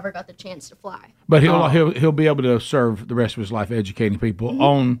unfortunately never got the chance to fly. But he'll be able to serve the rest of his life educating people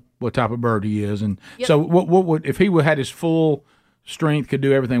on what type of bird he is. And so what would, if he had his full strength, could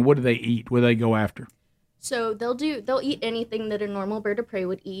do everything, what do they eat? What do they go after? So they'll eat anything that a normal bird of prey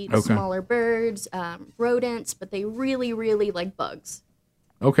would eat, smaller birds, rodents, but they really, really like bugs.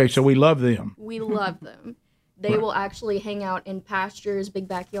 Okay, so we love them. We love them. They will actually hang out in pastures, big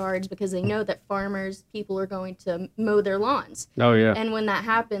backyards, because they know that people are going to mow their lawns. Oh, yeah. And when that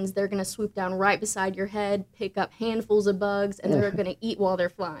happens, they're going to swoop down right beside your head, pick up handfuls of bugs, and they're going to eat while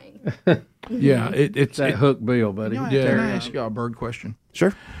they're flying. Yeah, it's that hook bill, buddy. Can I ask you a bird question?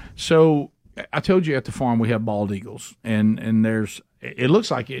 Sure. So I told you at the farm we have bald eagles, and it looks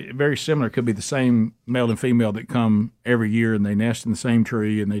like very similar. It could be the same male and female that come every year, and they nest in the same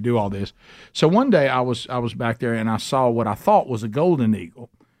tree, and they do all this. So one day I was back there, and I saw what I thought was a golden eagle,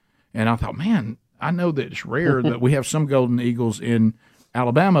 and I thought, man, I know that it's rare that we have some golden eagles in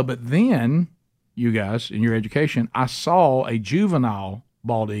Alabama, but then, you guys, in your education, I saw a juvenile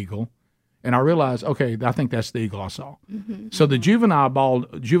bald eagle. And I realized, okay, I think that's the eagle I saw. Mm-hmm. So the juvenile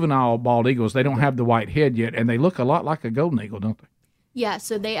bald eagles, they don't have the white head yet, and they look a lot like a golden eagle, don't they? Yeah,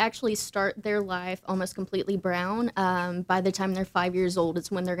 so they actually start their life almost completely brown. By the time they're 5 years old,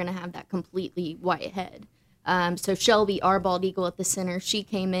 it's when they're going to have that completely white head. So Shelby, our bald eagle at the center, she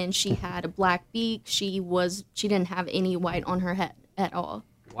came in. She had a black beak. She didn't have any white on her head at all.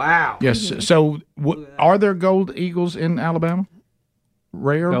 Wow. Yes. Mm-hmm. So are there gold eagles in Alabama?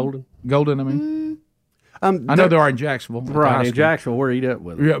 Rare? Golden, I mean. I know there are in Jacksonville. Right, in Jacksonville, we're eat up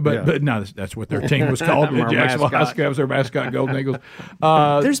with them. Yeah, but no, that's what their team was called. Jacksonville High School was their mascot, Golden Eagles.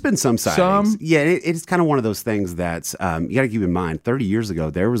 There's been some sightings. Yeah, it's kind of one of those things that you got to keep in mind. 30 years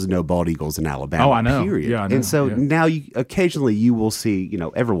ago, there was no bald eagles in Alabama. Oh, I know. Period. Yeah, I know. And so now, occasionally, you will see,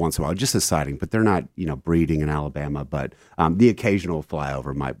 every once in a while, just a sighting, but they're not, breeding in Alabama. But the occasional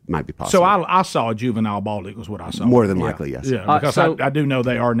flyover might be possible. So I saw a juvenile bald eagle. Is what I saw. More than likely, yes. Yeah, because I do know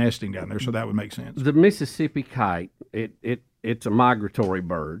they are nesting down there, so that would make sense. The Mississippi kite, it's a migratory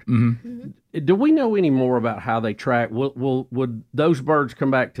bird. Mm-hmm. Do we know any more about how they track? Would those birds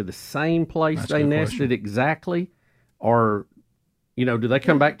come back to the same place they nested exactly, or do they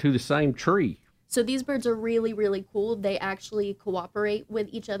come back to the same tree? So these birds are really, really cool. They actually cooperate with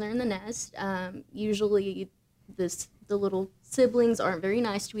each other in the nest. Usually, the little siblings aren't very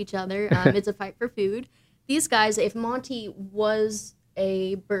nice to each other. It's a fight for food. These guys, if Monty was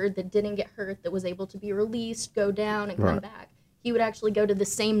a bird that didn't get hurt, that was able to be released, go down, and come back, he would actually go to the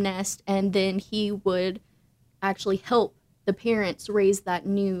same nest, and then he would actually help the parents raise that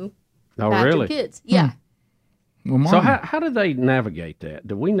new batch of kids. Yeah. Well, so how do they navigate that?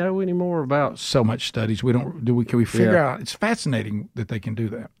 Do we know any more about? So much studies. Can we figure out? It's fascinating that they can do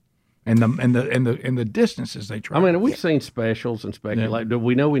that. And the distances they travel. I mean, we've seen specials and speculate. Do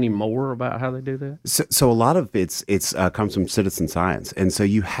we know any more about how they do that? So a lot of it's comes from citizen science, and so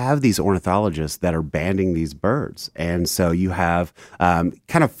you have these ornithologists that are banding these birds, and so you have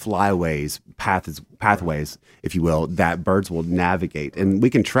kind of flyways, pathways, if you will, that birds will navigate, and we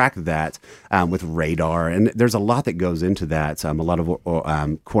can track that with radar, and there's a lot that goes into that. A lot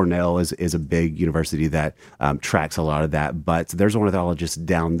of Cornell is a big university that tracks a lot of that, but there's ornithologists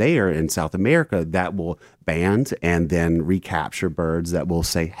down there in South America that will band and then recapture birds that will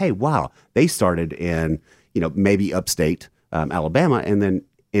say, hey, wow, they started in, maybe upstate Alabama and then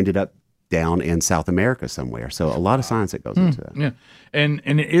ended up down in South America somewhere. So a lot of science that goes into that. Yeah. And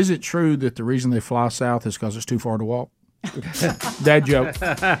is it true that the reason they fly south is because it's too far to walk? Dad joke.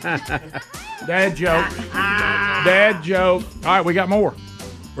 Dad joke. Dad joke. All right, we got more.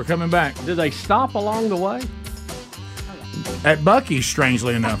 We're coming back. Do they stop along the way? At Buc-ee's,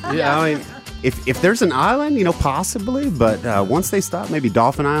 strangely enough. Yeah, I mean, if there's an island, possibly, but once they stop, maybe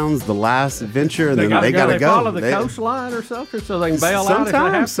Dolphin Island's the last adventure, and then they gotta go. Follow the coastline or something, so they can bail out if they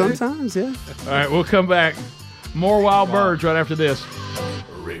have to. Sometimes, yeah. All right, we'll come back. More wild birds right after this.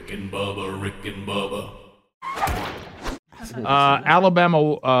 Rick and Bubba, Rick and Bubba. Alabama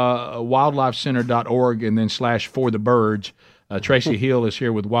wildlifecenter.org and then /for-the-birds. Tracy Hill is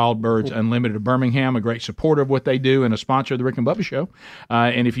here with Wild Birds Unlimited of Birmingham, a great supporter of what they do and a sponsor of the Rick and Bubba Show.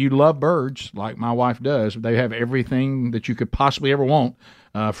 And if you love birds, like my wife does, they have everything that you could possibly ever want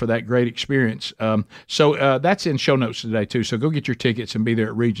for that great experience. So that's in show notes today, too. So go get your tickets and be there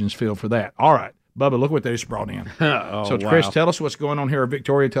at Regions Field for that. All right. Bubba, look what they just brought in. So, Chris, tell us what's going on here. Or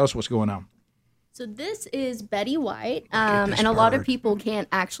Victoria, tell us what's going on. So this is Betty White, and a lot of people can't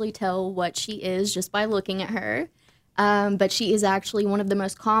actually tell what she is just by looking at her. But she is actually one of the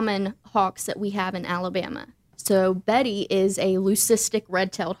most common hawks that we have in Alabama. So Betty is a leucistic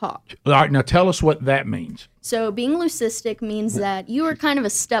red-tailed hawk. All right, now tell us what that means. So being leucistic means that you are kind of a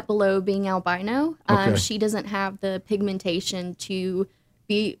step below being albino. Okay. She doesn't have the pigmentation to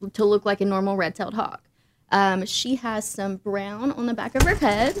look like a normal red-tailed hawk. She has some brown on the back of her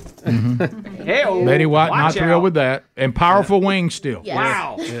head. Mm-hmm. Betty White, not thrilled with that. And powerful wings still. Yes.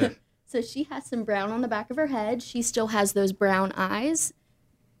 Wow. Yeah. So she has some brown on the back of her head. She still has those brown eyes,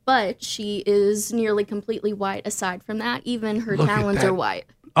 but she is nearly completely white aside from that. Even her Look at talons that. are white.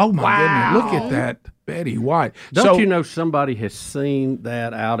 Oh, my goodness. Look at that, Betty White. Don't you know somebody has seen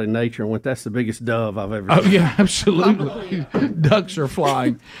that out in nature and went, that's the biggest dove I've ever seen? Oh, yeah, absolutely. Ducks are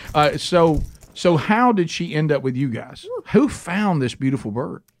flying. So how did she end up with you guys? Who found this beautiful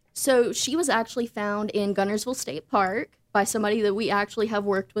bird? So she was actually found in Gunnersville State Park by somebody that we actually have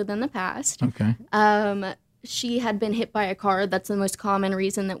worked with in the past. Okay. She had been hit by a car. That's the most common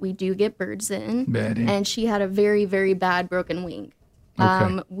reason that we do get birds in. Betty. And she had a very, very bad broken wing.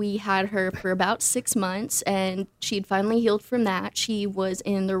 Okay. We had her for about 6 months, and she'd finally healed from that. She was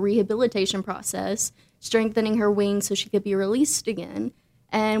in the rehabilitation process, strengthening her wings so she could be released again.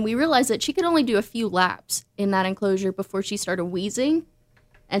 And we realized that she could only do a few laps in that enclosure before she started wheezing.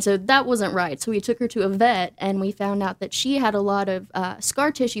 And so that wasn't right. So we took her to a vet, and we found out that she had a lot of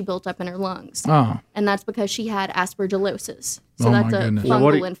scar tissue built up in her lungs. Oh. And that's because she had aspergillosis. So Oh, my that's a goodness.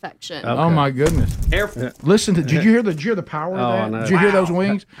 fungal infection. Oh, my goodness. Listen, did you hear the power of Oh, I that? know. Did you hear those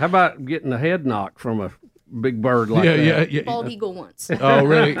wings? How about getting a head knock from a big bird like that? Yeah. Bald eagle once. Oh,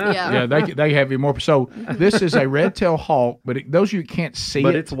 really? Yeah. They have you more. So this is a red-tailed hawk, but those of you who can't see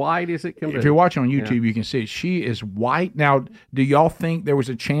But it. it's white as it can be. If you're watching on YouTube, you can see it. She is white. Now, do y'all think there was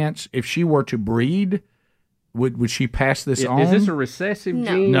a chance if she were to breed, would she pass this on? Is this a recessive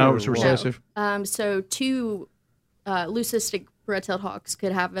No. gene? No, or it's what? recessive. So two leucistic red-tailed hawks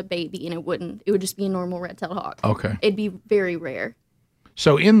could have a baby, and it would just be a normal red-tailed hawk. Okay. It'd be very rare.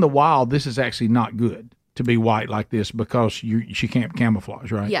 So in the wild, this is actually not good to be white like this because she can't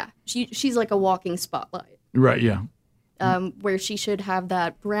camouflage, right? Yeah, she's like a walking spotlight. Right, yeah. Where she should have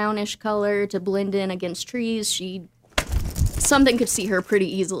that brownish color to blend in against trees. Something could see her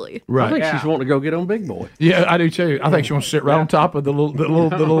pretty easily. Right. I think she's wanting to go get on Big Boy. Yeah, I do too. I think she wants to sit right on top of the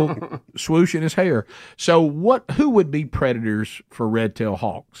little swoosh in his hair. So who would be predators for red-tailed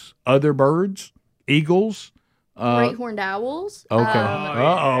hawks? Other birds? Eagles? Great horned owls. Okay.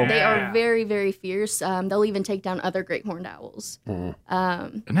 Uh-oh. They are very, very fierce. They'll even take down other great horned owls.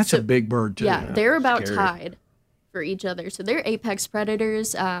 And that's a big bird too. Yeah, they're about tied for each other. So they're apex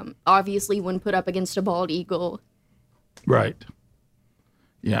predators. Obviously, when put up against a bald eagle. Right.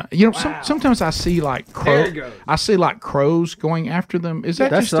 Yeah. You know, sometimes I see like crows going after them. Is that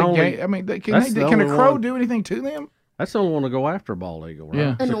That's just a the game? only- I mean, can that's the a only crow one. do anything to them? That's the only one to go after a bald eagle, right?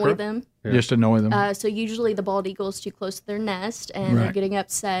 Yeah. Annoy them. Just annoy them. So usually the bald eagle is too close to their nest, and they're Right. getting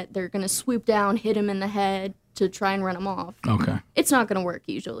upset. They're going to swoop down, hit him in the head to try and run him off. Okay. It's not going to work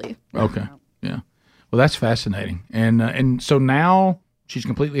usually. Okay. Yeah. Well, that's fascinating. And so now she's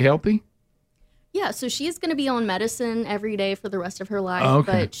completely healthy? Yeah, so she's going to be on medicine every day for the rest of her life,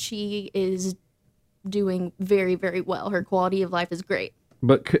 Okay. but she is doing very, very well. Her quality of life is great.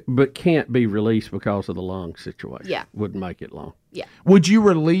 But can't be released because of the lung situation. Yeah. Wouldn't make it long. Yeah. Would you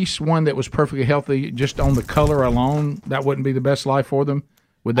release one that was perfectly healthy just on the color alone? That wouldn't be the best life for them?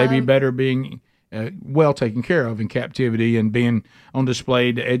 Would they be better being well taken care of in captivity and being on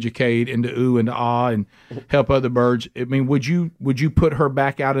display to educate and to ooh and to ah and help other birds? I mean, would you put her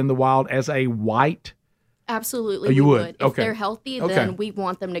back out in the wild as a white? Absolutely, Oh, you we would? would. If Okay. they're healthy, Okay. then we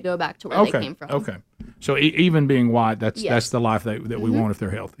want them to go back to where they came from. Okay. So even being white, that's Yes. the life that we want if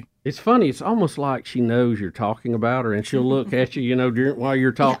they're healthy. It's funny. It's almost like she knows you're talking about her, and she'll look at you, while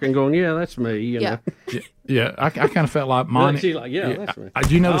you're talking, going, "Yeah, that's me." Yeah. Yeah, I kind of felt like Monty. She's like, "Yeah, that's me."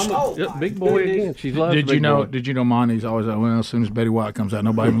 Did you notice? Big boy again. She's loves Did Big Boy. you know Monty's always like, well, as soon as Betty White comes out,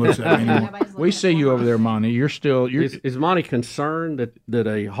 nobody even looks at me anymore. We see you over there, Monty. You're Is Monty concerned that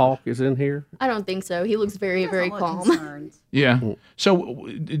a hawk is in here? I don't think so. He looks very, very calm. yeah. So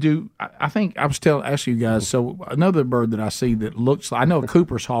I think I was asking you guys. So another bird that I see that looks like, I know a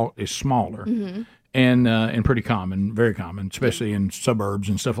Cooper's hawk is smaller. And pretty common, very common, especially in suburbs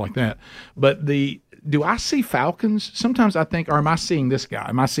and stuff like that. But do I see falcons? Sometimes I think, or am I seeing this guy?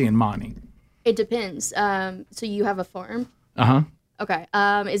 Am I seeing Monty? It depends. So you have a farm? Uh-huh. Okay.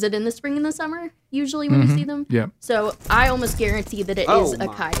 Is it in the spring and the summer, usually, when you see them? Yeah. So I almost guarantee that it is a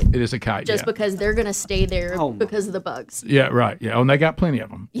kite. It is a kite, Just because they're going to stay there because of the bugs. Yeah, right. Yeah, and they got plenty of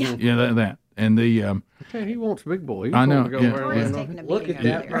them. Yeah. Yeah, that. And the okay, he wants big boy. He's I know. Go Look at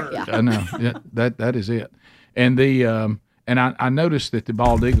that bird. Yeah. I know. Yeah, that is it. And the and I noticed that the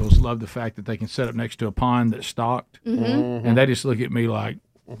bald eagles love the fact that they can set up next to a pond that's stocked, and they just look at me like,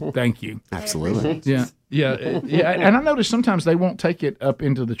 "Thank you." Absolutely. Yeah. And I noticed sometimes they won't take it up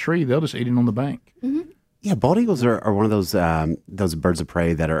into the tree; they'll just eat it on the bank. Yeah, bald eagles are one of those birds of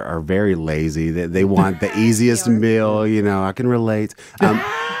prey that are very lazy. They want the easiest meal. I can relate.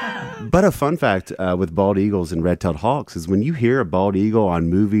 But a fun fact with bald eagles and red-tailed hawks is when you hear a bald eagle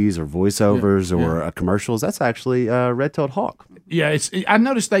on movies or voiceovers or commercials, that's actually a red-tailed hawk. Yeah, I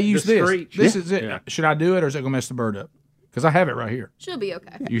noticed they use this. screech. This is it. Should I do it, or is it gonna mess the bird up? Because I have it right here. She'll be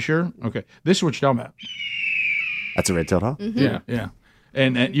okay. You sure? Okay. This is what you're talking about. That's a red-tailed hawk. Yeah.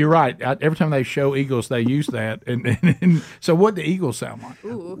 And you're right. Every time they show eagles, they use that. And so, what do eagles sound like?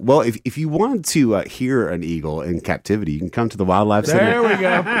 Ooh. Well, if you wanted to hear an eagle in captivity, you can come to the Wildlife Center. There we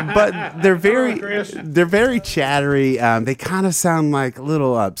go. But they're very chattery. They kind of sound like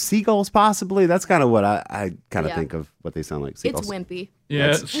little seagulls, possibly. That's kind of what I kind of think of what they sound like. Seagulls. It's wimpy.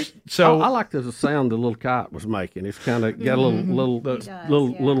 Yeah. So I like the sound the little kite was making. It's kind of got a little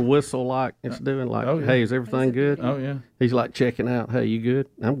whistle like it's doing. Like, hey, is everything good? Oh yeah. He's like checking out. Hey, you good?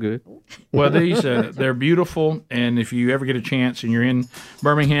 I'm good. Well, these they're beautiful, and if you ever get a chance and you're in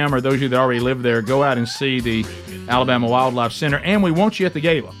Birmingham, or those of you that already live there, go out and see the Alabama Wildlife Center. And we want you at the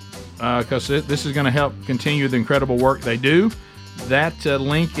gala because this is going to help continue the incredible work they do. That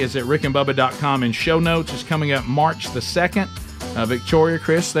link is at rickandbubba.com in show notes. It's coming up March the 2nd. Victoria,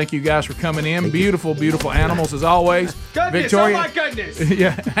 Chris, thank you guys for coming in. Beautiful, beautiful animals as always. Goodness, Victoria, oh my goodness.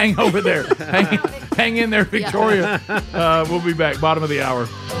 yeah, hang over there. Hang in there, Victoria. We'll be back, bottom of the hour.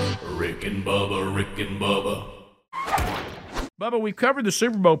 Rick and Bubba, Rick and Bubba. Bubba, we've covered the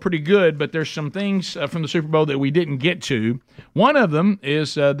Super Bowl pretty good, but there's some things from the Super Bowl that we didn't get to. One of them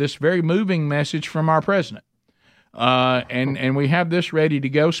is this very moving message from our president. And we have this ready to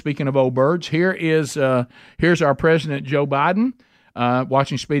go. Speaking of old birds, here's our president, Joe Biden.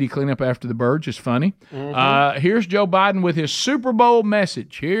 Watching Speedy clean up after the birds is funny. Here's Joe Biden with his Super Bowl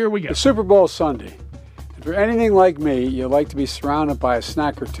message. Here we go. The Super Bowl Sunday. If you're anything like me, you like to be surrounded by a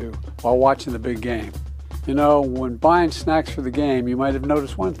snack or two while watching the big game. You know, when buying snacks for the game, you might have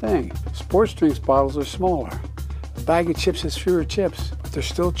noticed one thing. Sports drinks bottles are smaller. A bag of chips has fewer chips, but they're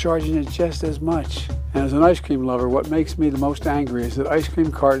still charging it just as much. And as an ice cream lover, what makes me the most angry is that ice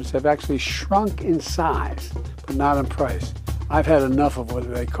cream cartons have actually shrunk in size, but not in price. I've had enough of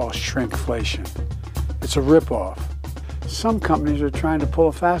what they call shrinkflation. It's a ripoff. Some companies are trying to pull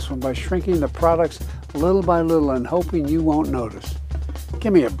a fast one by shrinking the products little by little and hoping you won't notice.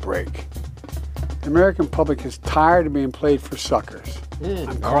 Give me a break. The American public is tired of being played for suckers.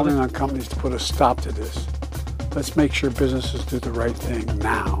 I'm calling on companies to put a stop to this. Let's make sure businesses do the right thing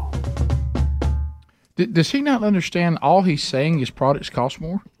now. Does he not understand all he's saying is products cost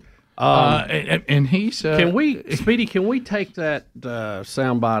more? And he's can we take that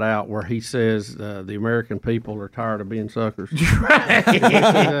soundbite out where he says the American people are tired of being suckers? And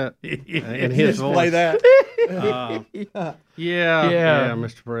his voice. Play that. Yeah,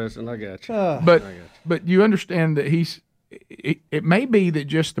 Mr. President, I got you. But you understand that it may be that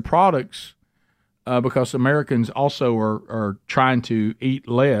just the products, because Americans also are trying to eat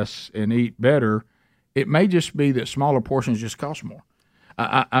less and eat better. It may just be that smaller portions just cost more.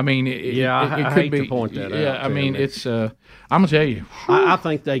 I mean, it I could hate be, to point that out. Yeah, I mean, it's. I'm gonna tell you. I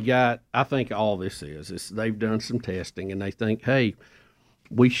think I think all this is they've done some testing and they think, hey,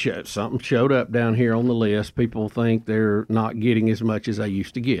 something showed up down here on the list. People think they're not getting as much as they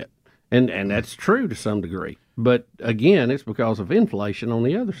used to get, and that's true to some degree. But again, it's because of inflation on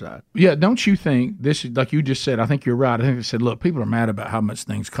the other side. Yeah, don't you think this is like you just said? I think you're right. I think they said, look, people are mad about how much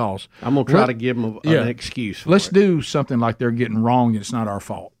things cost. I'm gonna try to give them an excuse. Let's do something like they're getting wrong. And it's not our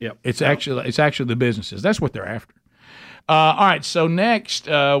fault. Yep. It's actually the businesses. That's what they're after. All right. So next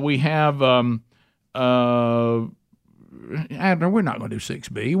we have. Adler, we're not going to do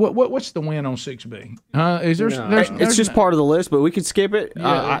 6B. What's the win on 6B? Is there? No. It's just part of the list, but we can skip it.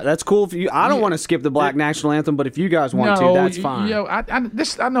 Yeah. That's cool if you. I don't want to skip the Black National Anthem, but if you guys want to, that's fine. You know,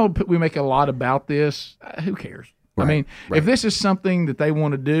 I know we make a lot about this. Who cares? Right, I mean, if this is something that they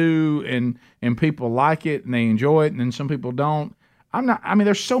want to do and people like it and they enjoy it, and then some people don't, I'm not. I mean,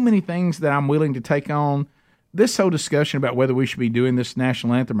 there's so many things that I'm willing to take on. This whole discussion about whether we should be doing this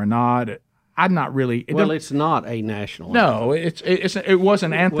national anthem or not. I'm not really. It's not a national anthem. No, it was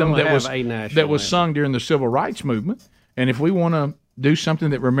an anthem that was sung during the civil rights movement. And if we want to do something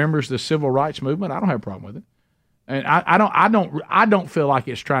that remembers the civil rights movement, I don't have a problem with it. And I don't feel like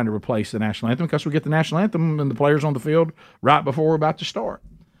it's trying to replace the national anthem because we get the national anthem and the players on the field right before we're about to start.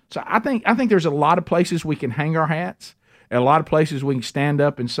 So I think there's a lot of places we can hang our hats, and a lot of places we can stand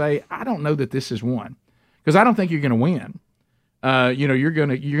up and say, I don't know that this is one, because I don't think you're going to win. You're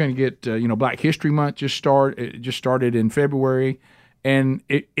gonna get Black History Month just started in February, and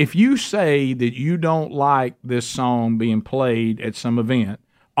if you say that you don't like this song being played at some event,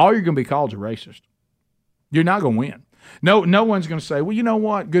 all you're going to be called is a racist. You're not going to win. No one's going to say, well, you know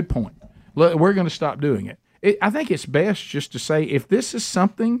what? Good point. We're going to stop doing it. I think it's best just to say, if this is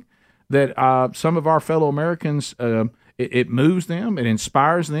something that some of our fellow Americans, it moves them, it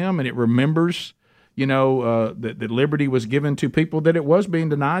inspires them, and it remembers, that liberty was given to people that it was being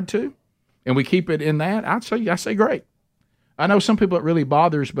denied to, and we keep it in that, I say great. I know some people it really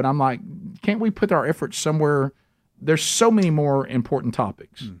bothers, but I'm like, can't we put our efforts somewhere? There's so many more important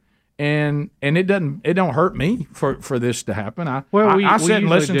topics. And it don't hurt me for this to happen. I sit and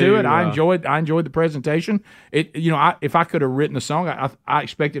listen to it. I enjoyed the presentation. If I could have written a song, I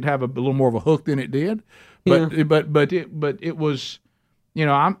expected to have a little more of a hook than it did. But it was,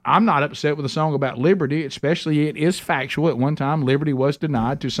 I'm not upset with a song about liberty. Especially, it is factual. At one time, liberty was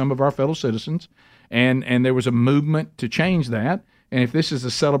denied to some of our fellow citizens, and there was a movement to change that. And if this is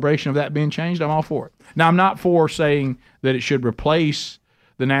a celebration of that being changed, I'm all for it. Now, I'm not for saying that it should replace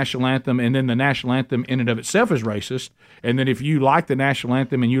the national anthem, and then the national anthem in and of itself is racist, and then if you like the national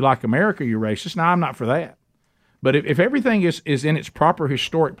anthem and you like America, you're racist. Now, I'm not for that. But if everything is in its proper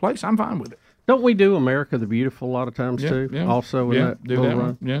historic place, I'm fine with it. Don't we do America the Beautiful a lot of times too? Yeah. Also, do that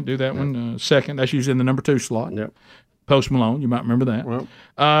one. Yeah, do that one second. That's usually in the number 2 slot. Yep. Post Malone, you might remember that.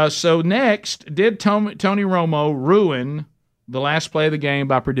 Well. So next, did Tony Romo ruin the last play of the game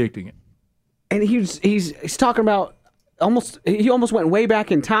by predicting it? And he's talking about he almost went way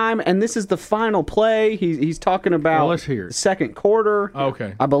back in time, and this is the final play. He's talking about let's hear it. The second quarter.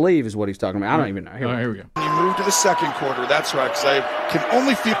 Okay. I believe is what he's talking about. I don't even know. Here we go. You move to the second quarter. That's right, because I can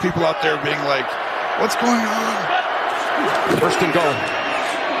only feel people out there being like, what's going on? First and goal.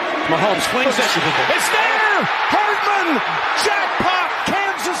 Mahomes swings it. It's there! Hardman! Jackpot!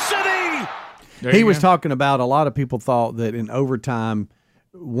 Kansas City! He was talking about, a lot of people thought that in overtime,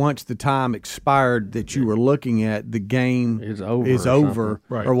 once the time expired that you were looking at, the game is over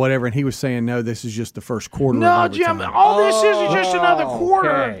right. or whatever. And he was saying, no, this is just the first quarter. No, of Jim, all this is just another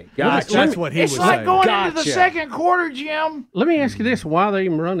quarter. Okay. Gotcha. That's what he was saying. It's like going into the second quarter, Jim. Let me ask you this: why are they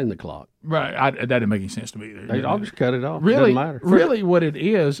even running the clock? Right, that didn't make any sense to me either. I'll just cut it off. Really, it doesn't matter. Really, what it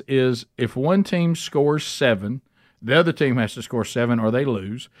is if one team scores 7, the other team has to score 7 or they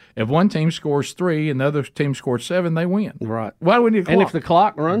lose. If one team scores 3 and the other team scores 7, they win. Right. Why do we need a clock? And if the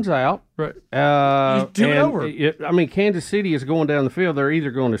clock runs out, right, you do it over. Kansas City is going down the field. They're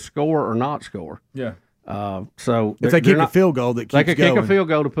either going to score or not score. Yeah. So if they kick a field goal, that keeps they could going. kick a field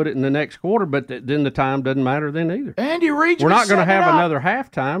goal to put it in the next quarter, but then the time doesn't matter then either. Andy Reid, we're not going to have another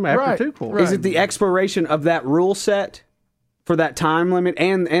halftime after 2 quarters. Right. Is it the expiration of that rule set for that time limit,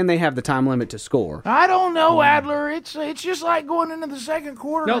 and they have the time limit to score? I don't know, Adler. It's just like going into the second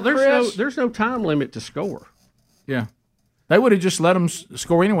quarter. No, there's no time limit to score. Yeah. They would have just let them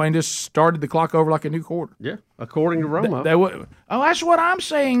score anyway and just started the clock over like a new quarter. Yeah, according to Romo. They would. Oh, that's what I'm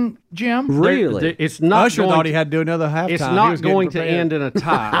saying, Jim. Really? It's not. Usher thought he had to do another halftime. It's not going to end in a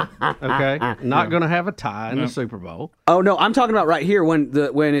tie. Okay, not going to have a tie in the Super Bowl. Oh no, I'm talking about right here when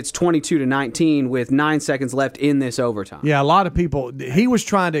it's 22-19 with 9 seconds left in this overtime. Yeah, a lot of people. He was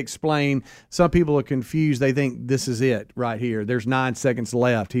trying to explain. Some people are confused. They think this is it right here. There's 9 seconds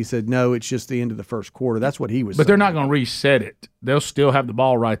left. He said no, it's just the end of the first quarter. That's what he was. But saying. They're not going to reset it. They'll still have the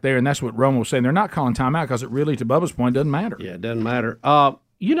ball right there, and that's what Romo was saying. They're not calling timeout because it really, to Bubba's point, doesn't matter. Yeah, it doesn't matter. I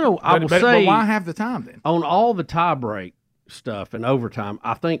will say, but why have the time then? On all the tie break stuff and overtime,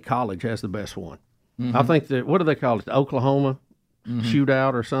 I think college has the best one. Mm-hmm. I think that, what do they call it, the Oklahoma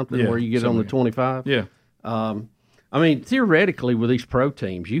shootout or something, where you get on the 25? Yeah. I mean, theoretically, with these pro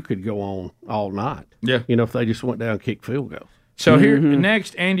teams, you could go on all night. Yeah. If they just went down and kicked field goals. So here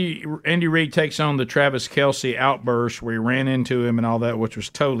next, Andy Reid takes on the Travis Kelce outburst where he ran into him and all that, which was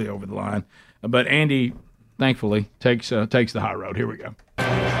totally over the line. But Andy, thankfully, takes the high road. Here we go.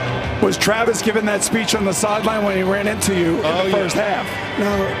 Was Travis giving that speech on the sideline when he ran into you in the first half?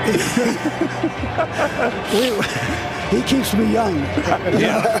 No. He keeps me young.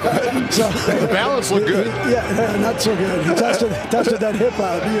 Yeah. So, the balance looked good. Yeah, not so good. He tested that hip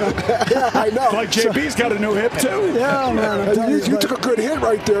out. Yeah, I know. Like JB's got a new hip too. Yeah, man. You took a good hit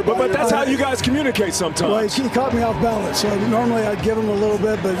right there, but that's how you guys communicate sometimes. Well, he caught me off balance. So normally I'd give him a little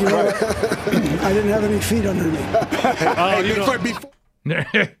bit, but I didn't have any feet under me.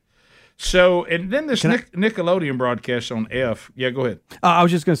 So, and then this Nickelodeon broadcast on F. Yeah, go ahead. I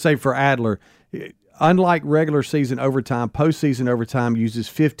was just going to say for Adler, unlike regular season overtime, postseason overtime uses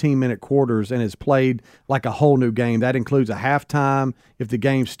 15-minute quarters and is played like a whole new game. That includes a halftime if the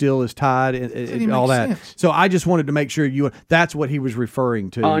game still is tied and all that. Sense. So I just wanted to make sure that's what he was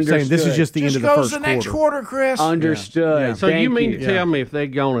referring to, saying this is just the end of the first quarter. Next quarter, Chris. Understood. Yeah. So you mean to tell me if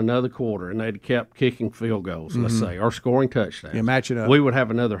they'd gone another quarter and they'd kept kicking field goals, let's say, or scoring touchdowns, match it up, we would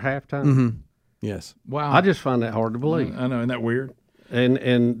have another halftime? Yes. Wow. I just find that hard to believe. I know, isn't that weird?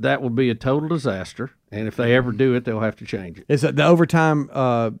 And that would be a total disaster. And if they ever do it, they'll have to change it. It's the overtime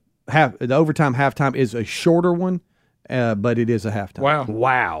halftime is a shorter one, but it is a halftime.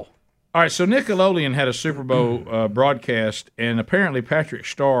 Wow. All right, so Nickelodeon had a Super Bowl broadcast, and apparently Patrick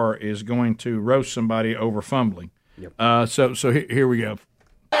Starr is going to roast somebody over fumbling. Yep. So here we go.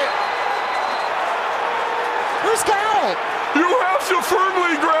 Who's got it? You have to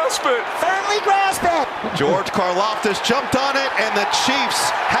firmly grasp it. Firmly grasp it. George Karlaftis jumped on it, and the Chiefs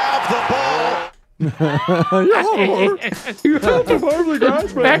have the ball. You have to firmly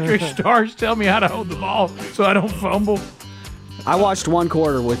grasp it. Patrick Starr's tell me how to hold the ball so I don't fumble. I watched one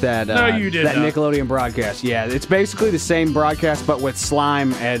quarter with that. No, you did that not. Nickelodeon broadcast. Yeah, it's basically the same broadcast, but with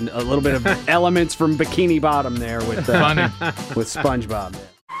slime and a little bit of elements from Bikini Bottom there with with SpongeBob.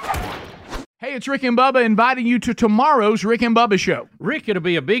 Hey, it's Rick and Bubba inviting you to tomorrow's Rick and Bubba show. Rick, it'll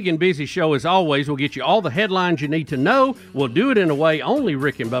be a big and busy show as always. We'll get you all the headlines you need to know. We'll do it in a way only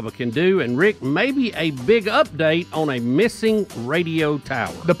Rick and Bubba can do. And Rick, maybe a big update on a missing radio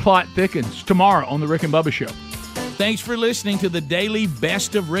tower. The plot thickens tomorrow on the Rick and Bubba show. Thanks for listening to the daily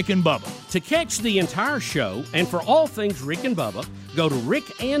Best of Rick and Bubba. To catch the entire show and for all things Rick and Bubba, go to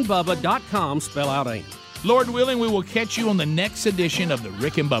rickandbubba.com, spell out AIM. Lord willing, we will catch you on the next edition of the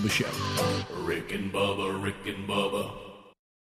Rick and Bubba show. Rick and Bubba, Rick and Bubba.